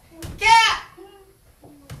 Yeah.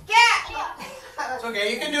 Yeah. It's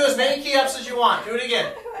okay. You can do as many key ups as you want. Do it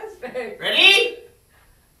again. That's very Ready?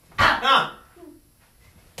 Hana.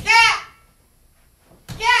 Yeah.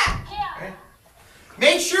 Yeah. Okay.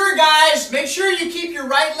 Make sure, guys, you keep your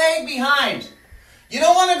right leg behind. You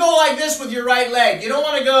don't want to go like this with your right leg. You don't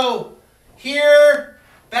want to go here,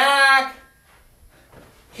 back,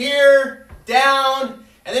 here, down,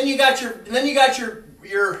 and then you got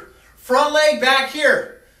your front leg back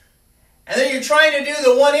here. And then you're trying to do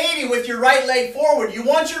the 180 with your right leg forward. You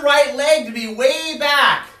want your right leg to be way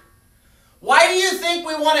back. Why do you think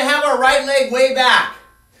we want to have our right leg way back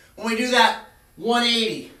when we do that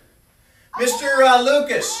 180? Mr.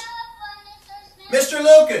 Lucas. Mr.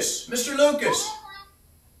 Lucas. Mr. Lucas.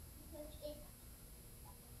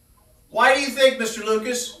 Why do you think, Mr.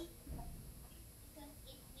 Lucas?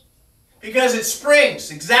 Because it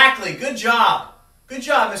springs. Exactly. Good job. Good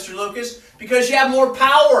job, Mr. Lucas. Because you have more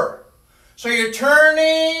power. So you're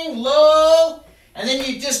turning low, and then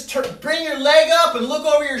you just bring your leg up and look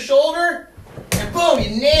over your shoulder, and boom, you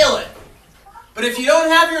nail it. But if you don't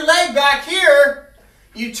have your leg back here,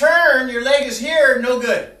 you turn, your leg is here, no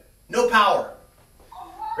good. No power.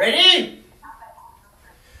 Ready?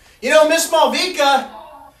 You know, Miss Malvika,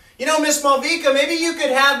 You know, Miss Malvika, maybe you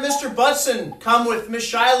could have Mr. Butson come with Miss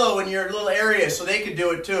Shiloh in your little area so they could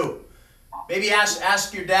do it too. Maybe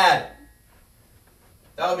ask your dad.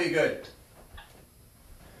 That would be good.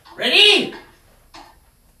 Ready?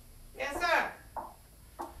 Yes, sir.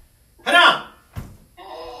 Hannah!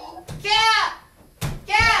 Yeah.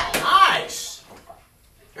 Yeah. Nice.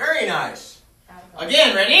 Very nice.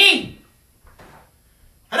 Again, ready?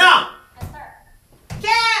 Hannah! Yes, sir.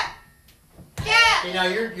 Yeah. Yeah. Okay, now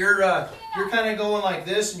you're kind of going like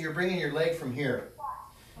this, and you're bringing your leg from here.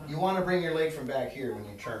 You want to bring your leg from back here when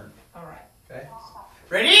you turn. All right. Okay.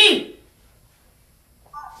 Ready?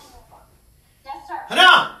 Yes, sir.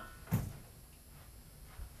 Hannah!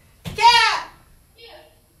 Yeah.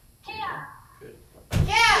 Yeah. Good.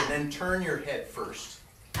 Yeah. And then turn your head first.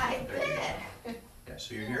 I There you did. Yeah,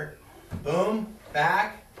 so you're here. Boom,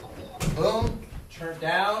 back, boom, turn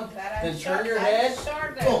down, That then I'm turn short- your I'm head.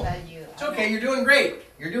 shorter Boom. than you. It's okay, you're doing great.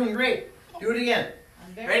 You're doing great. Do it again.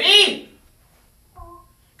 I'm very- Ready?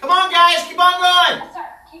 Come on, guys, keep on going. Yes, sir.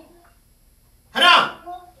 Keep. Hannah!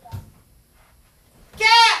 Yeah.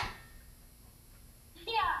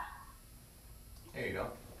 Yeah. There you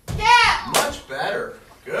go. Yeah. Much better.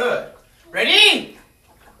 Good. Ready?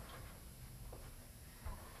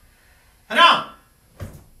 Hannah!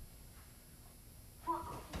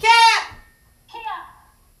 Yeah. Yeah.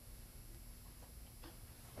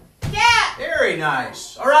 Yeah. Very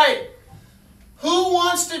nice. All right. Who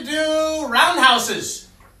wants to do roundhouses?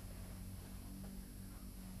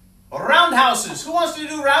 Roundhouses. Who wants to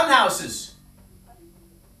do roundhouses?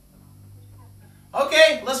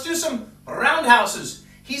 Okay, let's do some roundhouses.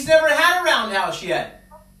 He's never had a roundhouse yet.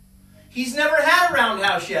 He's never had a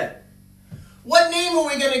roundhouse yet. What name are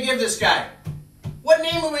we going to give this guy? What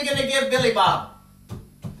name are we going to give Billy Bob?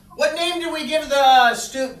 What name do we give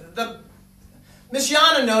the Miss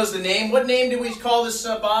Yana knows the name. What name do we call this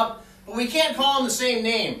Bob? But we can't call him the same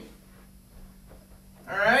name.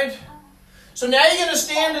 All right? So now you're going to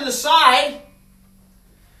stand to the side.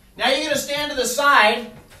 Now you're going to stand to the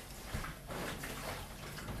side.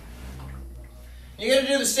 You're going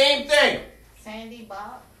to do the same thing. Sandy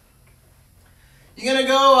Bob. You're going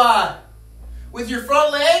to go with your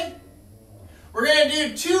front leg. We're going to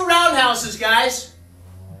do 2 roundhouses, guys.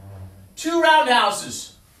 2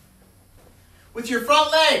 roundhouses. With your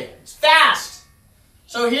front leg. It's fast.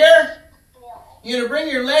 So here, you're going to bring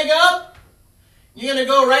your leg up. You're going to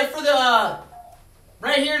go right for the,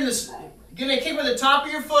 right here in this, you're going to kick with the top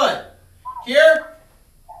of your foot. Here.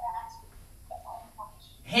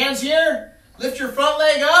 Hands here. Lift your front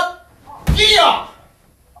leg up. Yeah!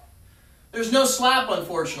 There's no slap,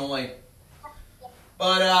 unfortunately.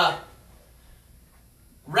 But,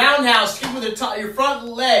 roundhouse, kick with the top, your front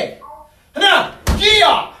leg. Hana!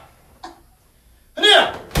 Yeah!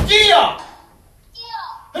 Hana! Yeah!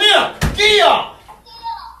 Hana! Yeah!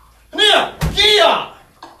 Hana! Yeah!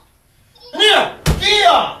 Hana!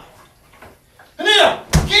 Yeah! Hana!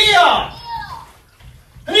 Yeah!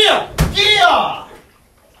 Hana! Yeah!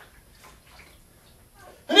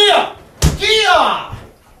 Hana! Yeah!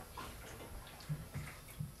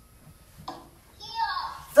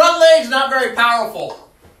 Front leg's not very powerful.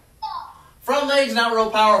 Front leg's not real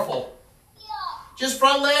powerful. Just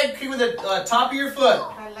front leg, kick with the top of your foot.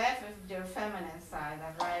 The left is your feminine side.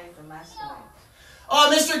 The right is the masculine.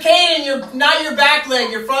 Oh, Mr. Caden, you're not your back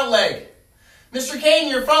leg, your front leg. Mr. Caden,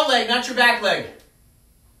 your front leg, not your back leg.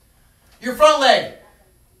 Your front leg.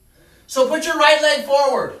 So put your right leg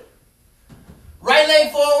forward. Right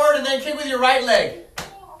leg forward and then kick with your right leg.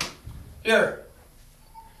 Here.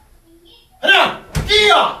 Hana!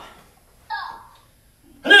 Gia!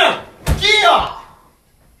 Hana! Gia!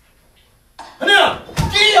 Hana!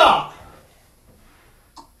 Gia!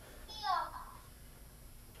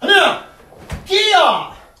 Hana!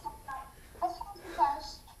 Gia!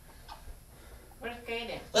 Where's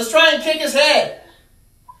Kaden? Let's try and kick his head.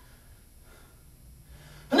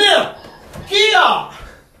 Hana! Gia!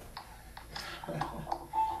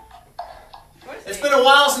 Where's It's Kaden? been a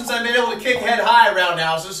while since I've been able to kick head high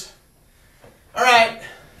roundhouses. All right.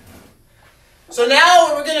 So now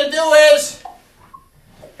what we're going to do is,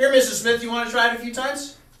 here, Mrs. Smith, you want to try it a few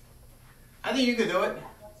times? I think you could do it.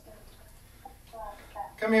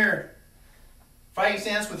 Come here. Fighting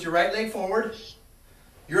stance with your right leg forward.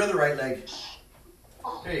 Your other right leg.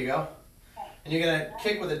 There you go. And you're going to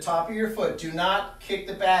kick with the top of your foot. Do not kick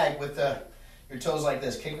the bag with your toes like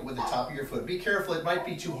this. Kick it with the top of your foot. Be careful. It might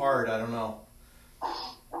be too hard. I don't know.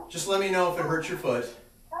 Just let me know if it hurts your foot.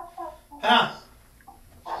 Huh?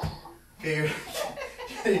 Okay,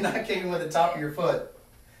 you're not kicking with the top of your foot.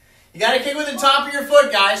 You got to kick with the top of your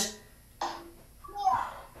foot, guys.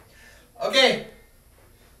 Okay.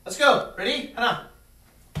 Let's go. Ready? Hana.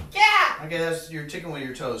 Yeah. Okay, that's you're tickling with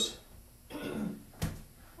your toes.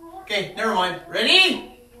 Okay, never mind.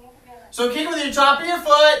 Ready? So kick it with your top of your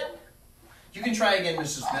foot. You can try again,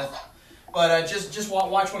 Mrs. Smith. But just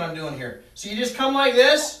watch what I'm doing here. So you just come like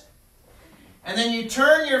this, and then you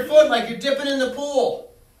turn your foot like you're dipping in the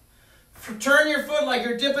pool. Turn your foot like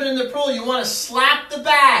you're dipping in the pool. You want to slap the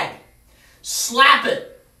bag. Slap it.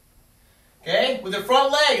 Okay? With the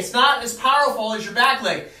front leg. It's not as powerful as your back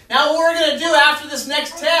leg. Now what we're going to do after this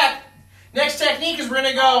next technique is we're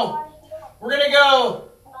going to go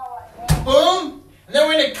boom, and then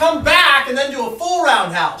we're going to come back and then do a full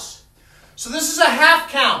roundhouse. So this is a half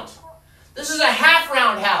count. This is a half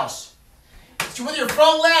roundhouse. It's with your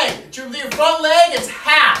front leg. With your front leg, it's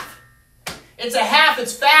half. It's a half.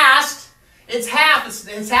 It's fast. It's half.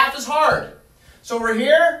 It's half as hard. So we're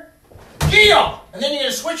here. Kia! And then you're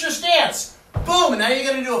going to switch your stance. Boom! And now you're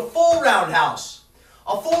going to do a full roundhouse.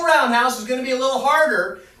 A full roundhouse is going to be a little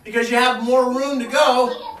harder because you have more room to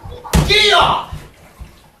go. Kia!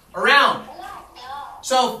 Around.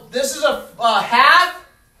 So this is a half.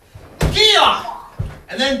 Kia!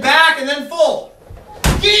 And then back and then full.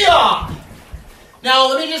 Kia! Now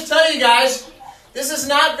let me just tell you guys, this is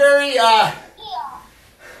not very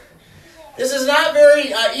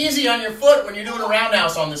easy on your foot when you're doing a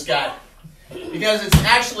roundhouse on this guy, because it's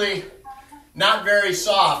actually not very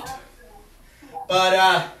soft.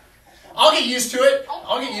 But I'll get used to it.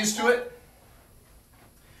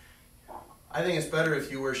 I think it's better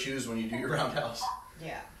if you wear shoes when you do your roundhouse.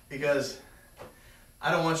 Yeah. Because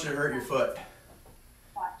I don't want you to hurt your foot.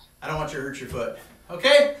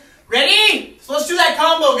 Okay? Ready? So let's do that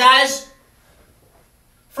combo, guys.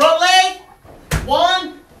 Front leg.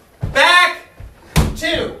 1. Back.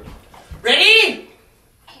 2. Ready?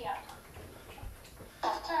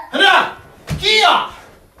 Hana. Kia.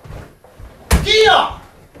 Kia.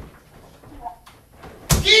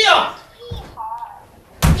 Kia.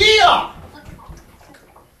 Kia.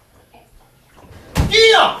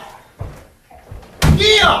 Kia.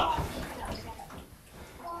 Kia.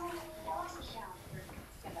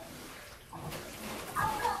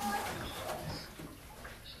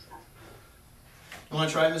 You want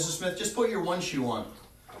to try it, Mrs. Smith? Just put your one shoe on.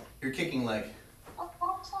 Your kicking leg.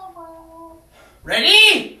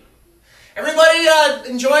 Ready? Everybody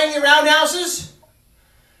enjoying the roundhouses?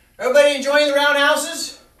 Everybody enjoying the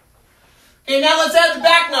roundhouses? Okay, now let's add the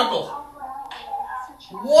back knuckle.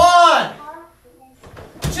 1,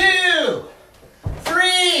 2,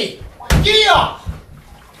 3. Kia!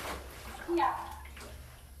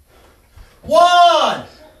 1,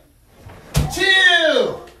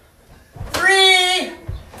 2, 3.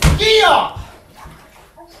 Kia!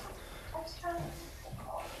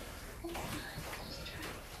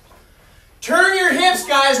 Turn your hips,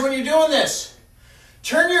 guys, when you're doing this.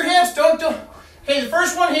 Turn your hips. Don't. Okay, the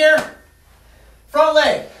first one here. Front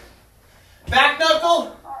leg. Back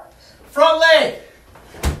knuckle. Front leg.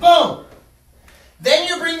 Boom. Then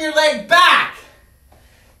you bring your leg back.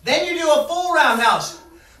 Then you do a full roundhouse.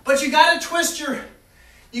 But you gotta twist your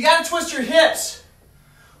hips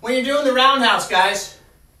when you're doing the roundhouse, guys.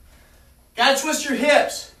 Gotta twist your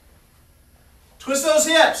hips. Twist those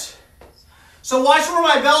hips. So watch where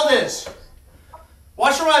my belt is.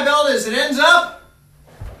 Watch where my belt is. It ends up.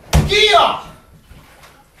 Kia!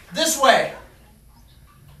 This way.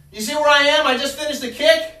 You see where I am? I just finished the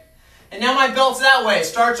kick. And now my belt's that way. It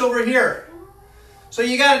starts over here. So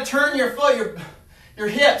you got to turn your foot, your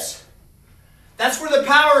hips. That's where the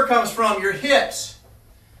power comes from, your hips.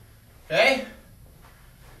 Okay?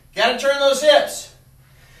 Got to turn those hips.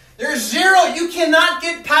 There's zero. You cannot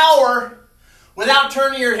get power without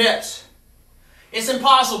turning your hips. It's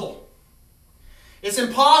impossible. It's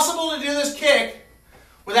impossible to do this kick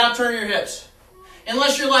without turning your hips.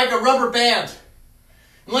 Unless you're like a rubber band.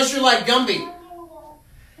 Unless you're like Gumby.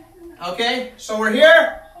 Okay? So we're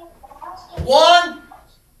here. 1,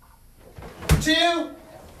 2,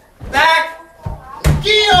 back.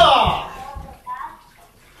 Kia!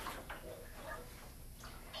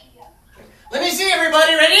 Let me see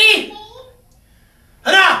everybody. Ready?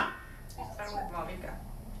 Hana! Start with Malvika.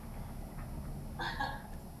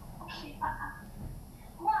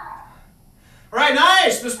 All right,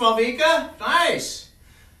 nice, Miss Malvika. Nice.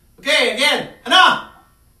 Okay, again. Hana!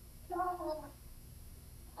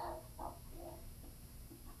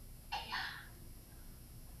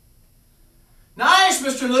 Nice,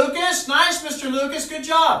 Mr. Lucas. Nice, Mr. Lucas. Good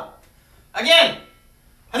job. Again.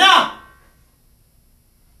 Hana!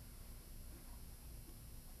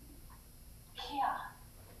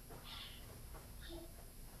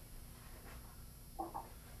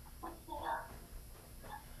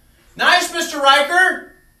 Nice, Mr.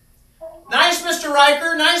 Riker. Mr.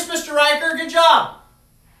 Riker. Nice, Mr. Riker. Good job.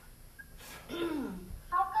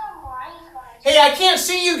 Hey, I can't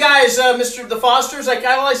see you guys, Mr. the Fosters. All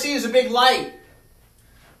I see is a big light.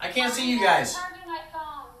 I can't see you guys.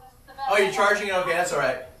 Oh, you're charging it? Okay, that's all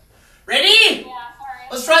right. Ready? Yeah, sorry.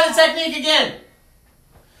 Let's try the technique again.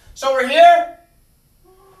 So we're here.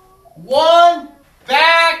 1,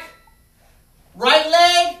 back, right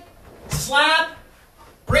leg, slap,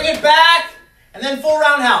 bring it back, and then full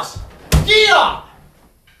roundhouse. Yeah!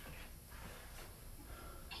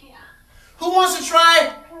 Who wants to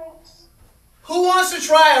try? Who wants to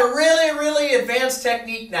try a really, really advanced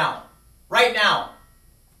technique now? Right now.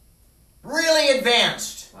 Really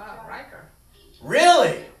advanced. Wow, Riker.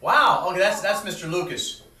 Really? Wow. Okay, that's Mr.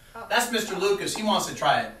 Lucas. That's Mr. Lucas. He wants to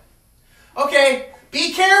try it. Okay.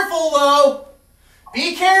 Be careful, though.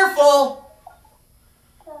 Be careful.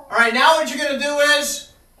 All right, now what you're going to do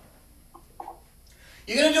is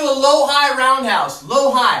you're going to do a low-high roundhouse.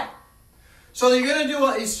 Low-high. So you're going to do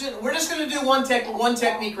we're just going to do one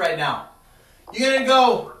technique right now. You're going to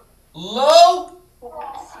go low,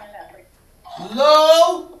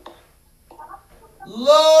 low,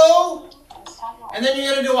 low, and then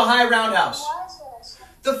you're going to do a high roundhouse.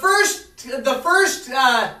 The first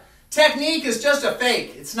technique is just a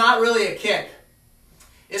fake. It's not really a kick.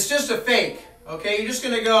 It's just a fake. Okay, you're just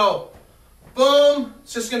going to go boom.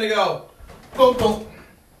 It's just going to go boom, boom.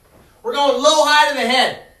 We're going low, high to the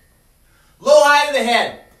head. Low, high to the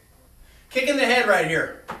head. Kicking the head right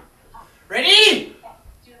here. Ready?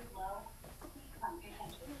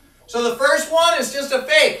 So the first one is just a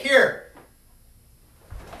fake. Here.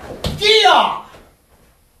 Gia.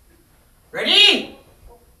 Ready?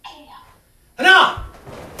 Hana.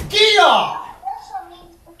 Gia.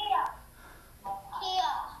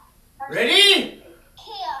 Ready?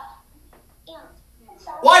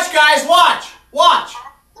 Watch, guys, watch. Watch.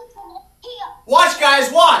 Watch,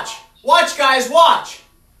 guys, watch. Watch, guys, watch.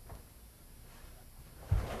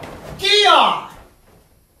 Gia.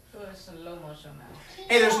 So it's in slow motion now.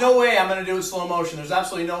 Hey, there's no way I'm going to do it slow motion. There's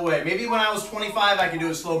absolutely no way. Maybe when I was 25, I could do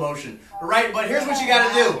it slow motion. But here's what you got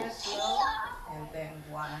to do. Slow, and then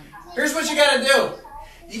 1. Here's what you got to do.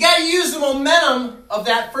 You got to use the momentum of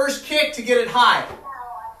that first kick to get it high.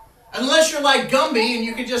 Unless you're like Gumby and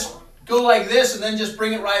you can just go like this and then just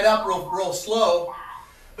bring it right up real slow.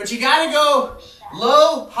 But you got to go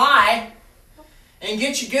low, high, and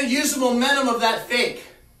use the momentum of that fake.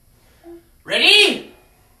 Ready?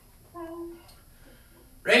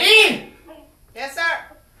 Ready? Yes, sir.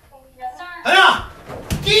 Yes, sir. Hana!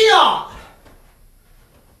 Gia!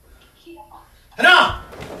 Hana!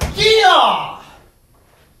 Gia!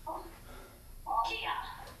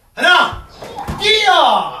 Hana!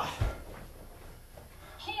 Gia!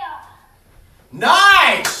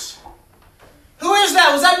 Nice! Who is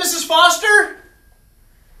that? Was that Mrs. Foster?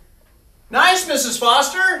 Nice, Mrs.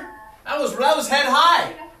 Foster. That was head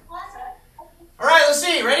high. All right, let's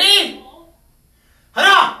see. Ready?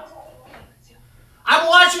 Hana! I'm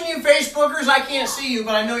watching you, Facebookers. I can't see you,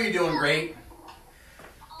 but I know you're doing great.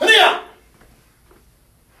 Hana!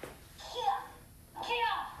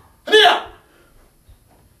 Hana!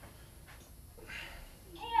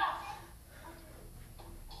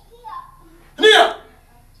 Hana!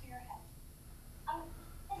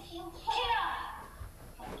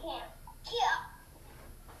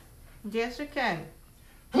 Yes, you can.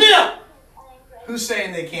 Hana! Who's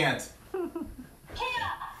saying they can't?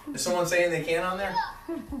 Is someone saying they can on there?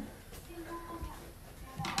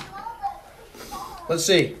 Let's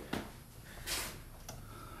see.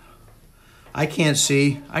 I can't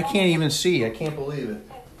see. I can't even see. I can't believe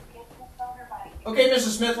it. Okay,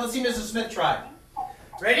 Mrs. Smith. Let's see Mrs. Smith try.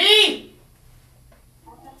 Ready?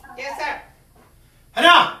 Yes, sir.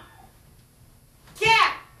 Hana!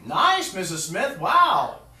 Yeah. Nice, Mrs. Smith.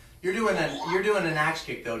 Wow. You're doing an axe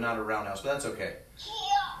kick though, not a roundhouse, but that's okay.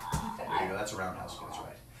 There you go. That's a roundhouse. That's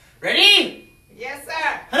right. Ready? Yes,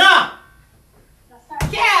 sir. Hana!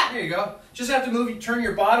 Yeah. There you go. Just have to turn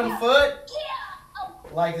your bottom foot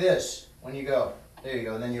like this when you go. There you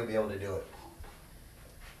go, and then you'll be able to do it.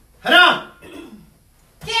 Hana!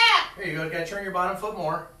 Yeah. There you go. Gotta turn your bottom foot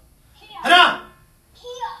more. Hana!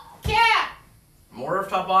 Yeah. More of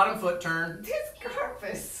top bottom foot turn. This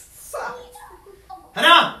carpet sucks.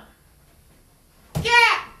 Hana! Yeah.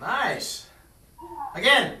 Nice.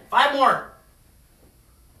 Again, 5 more.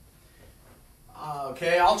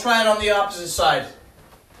 Okay, I'll try it on the opposite side.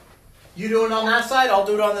 You do it on that side, I'll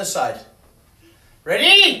do it on this side.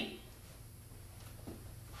 Ready?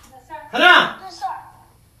 Hana!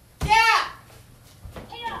 Yeah.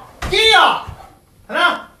 Gia!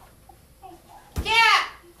 Hana! Yeah.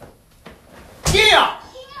 Gia!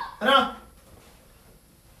 Hana!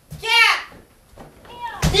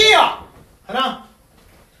 Kia! 하나.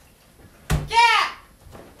 Yeah.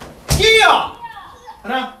 Kia!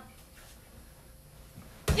 하나.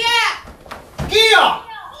 Yeah. Kia!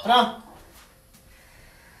 하나.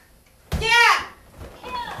 Yeah.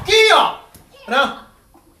 Kia! 하나.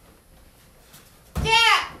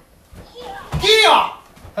 Yeah. Kia!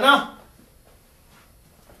 하나.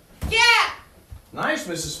 Yeah. Nice,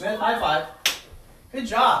 Mrs. Smith. High five. Good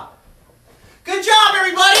job. Good job,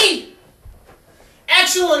 everybody!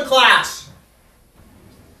 Excellent class.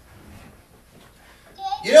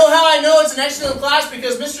 You know how I know it's an excellent class?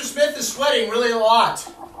 Because Mr. Smith is sweating really a lot.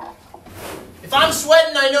 If I'm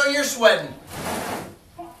sweating, I know you're sweating.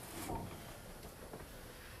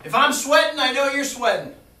 If I'm sweating, I know you're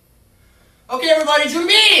sweating. Okay, everybody, join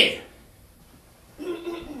me! Yes,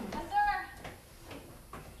 sir.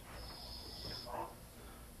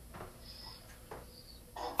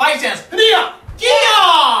 Fight stance. Hania!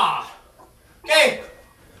 Kia! Okay.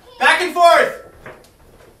 Back and forth.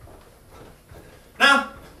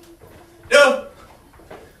 Now. Do.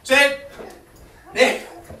 Sit. Nick.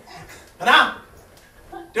 Now.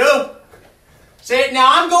 Do. Sit.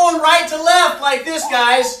 Now I'm going right to left like this,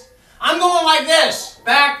 guys. I'm going like this.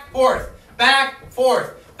 Back, forth. Back,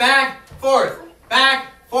 forth. Back, forth.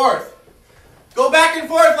 Back, forth. Go back and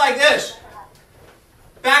forth like this.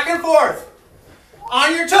 Back and forth.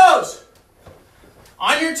 On your toes.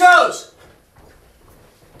 On your toes.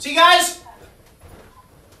 See, guys?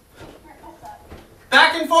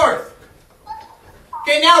 Back and forth.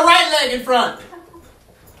 Okay, now right leg in front.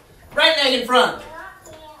 Right leg in front.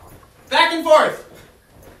 Back and forth.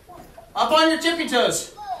 Up on your tippy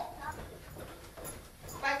toes.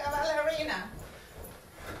 Like a ballerina.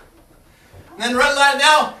 And then right leg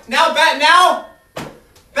now,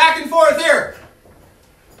 back and forth here.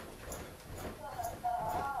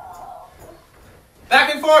 Back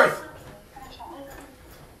and forth.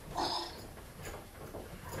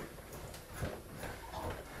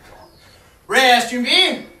 Rest,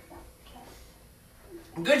 Jimmy.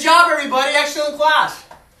 Good job, everybody. Excellent class.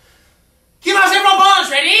 Keep on saying bunch.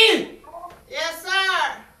 Ready? Yes,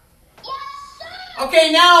 sir.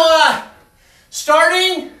 Okay, now,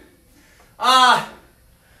 starting,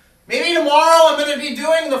 maybe tomorrow I'm going to be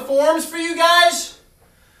doing the forms for you guys.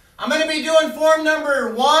 I'm going to be doing form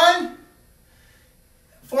number 1,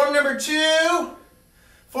 form number 2,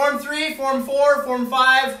 form 3, form 4, form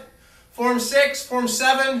 5, form 6, form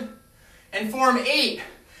 7, and form 8.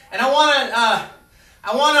 And I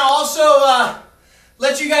want to also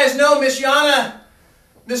let you guys know Miss Yana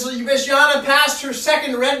passed her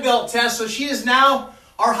second red belt test, so she is now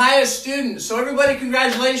our highest student. So everybody,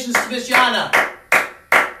 congratulations to Miss Yana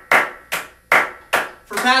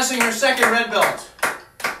for passing her second red belt.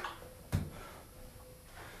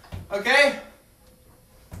 Okay?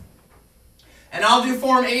 And I'll do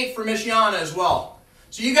Form 8 for Miss Yana as well.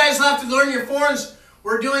 So you guys will have to learn your forms.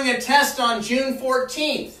 We're doing a test on June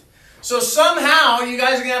 14th. So somehow you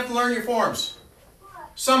guys are going to have to learn your forms.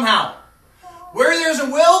 Somehow. Where there's a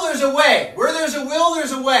will, there's a way. Where there's a will,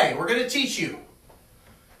 there's a way. We're going to teach you.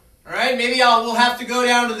 All right? Maybe we'll have to go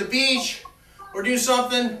down to the beach or do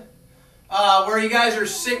something where you guys are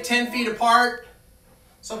 10 feet apart.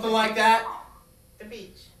 Something like that. The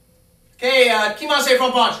beach. Okay, Kimase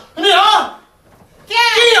front punch. Hana! Kia!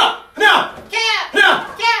 Hana! Hana! Hana!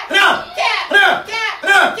 Hana!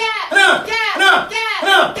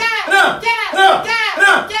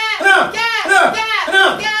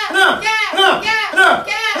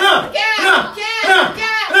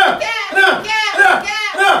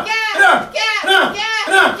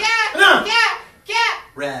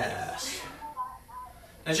 Rest.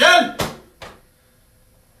 Attention!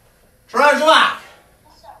 Trudge lock.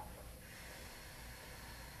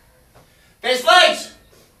 Face flags.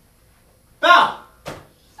 Bow.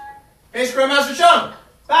 Face Grandmaster Chung.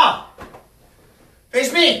 Bow.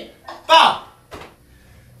 Face me. Bow.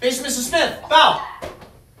 Face Mrs. Smith. Bow.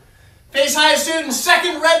 Face highest student,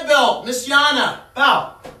 second red belt, Miss Yana.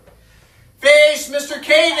 Bow. Face Mr.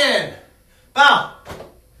 Caden. Bow.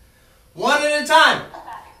 One at a time.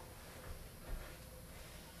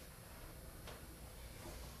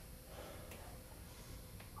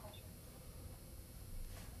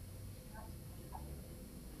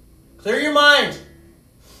 Clear your mind.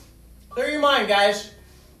 Clear your mind, guys.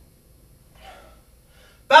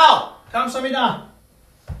 Bow. Kamsamida.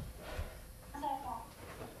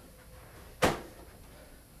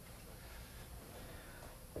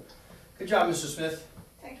 Good job, Mr. Smith.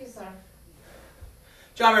 Thank you, sir.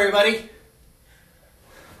 Good job, everybody.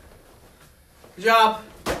 Good job.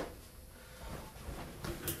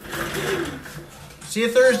 See you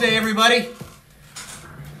Thursday, everybody.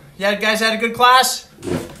 You guys had a good class?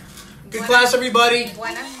 Good class, everybody.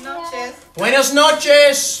 Buenas noches. Buenas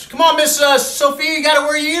noches. Come on, Miss Sophia, you got to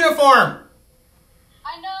wear your uniform.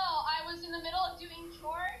 I know. I was in the middle of doing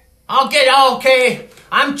chores. Okay.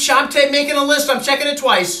 I'm making a list. I'm checking it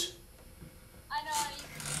twice. I know.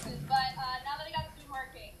 But now that I got to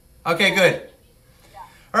working. Okay, good. Yeah.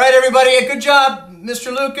 All right, everybody. Good job,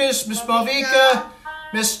 Mr. Lucas, Miss Malvika,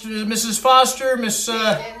 Mrs. Foster,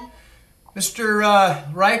 Mr.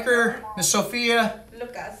 Riker, Miss Sophia,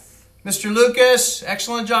 Lucas. Mr. Lucas.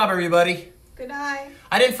 Excellent job, everybody. Good night.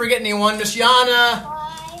 I didn't forget anyone. Miss Yana,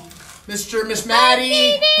 Miss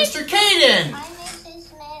Maddie, Mr. Caden. Mrs.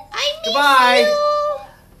 Smith. Goodbye.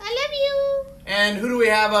 I love you. And who do we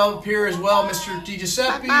have up here as well? Mr.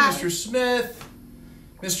 DiGiuseppe, Bye-bye. Mr. Smith,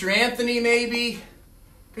 Mr. Anthony, maybe.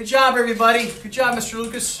 Good job, everybody. Good job, Mr.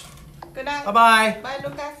 Lucas. Good night. Bye-bye. Bye,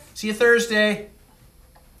 Lucas. See you Thursday.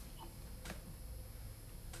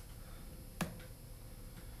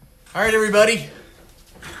 All right, everybody.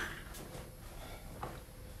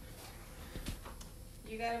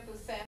 You gotta put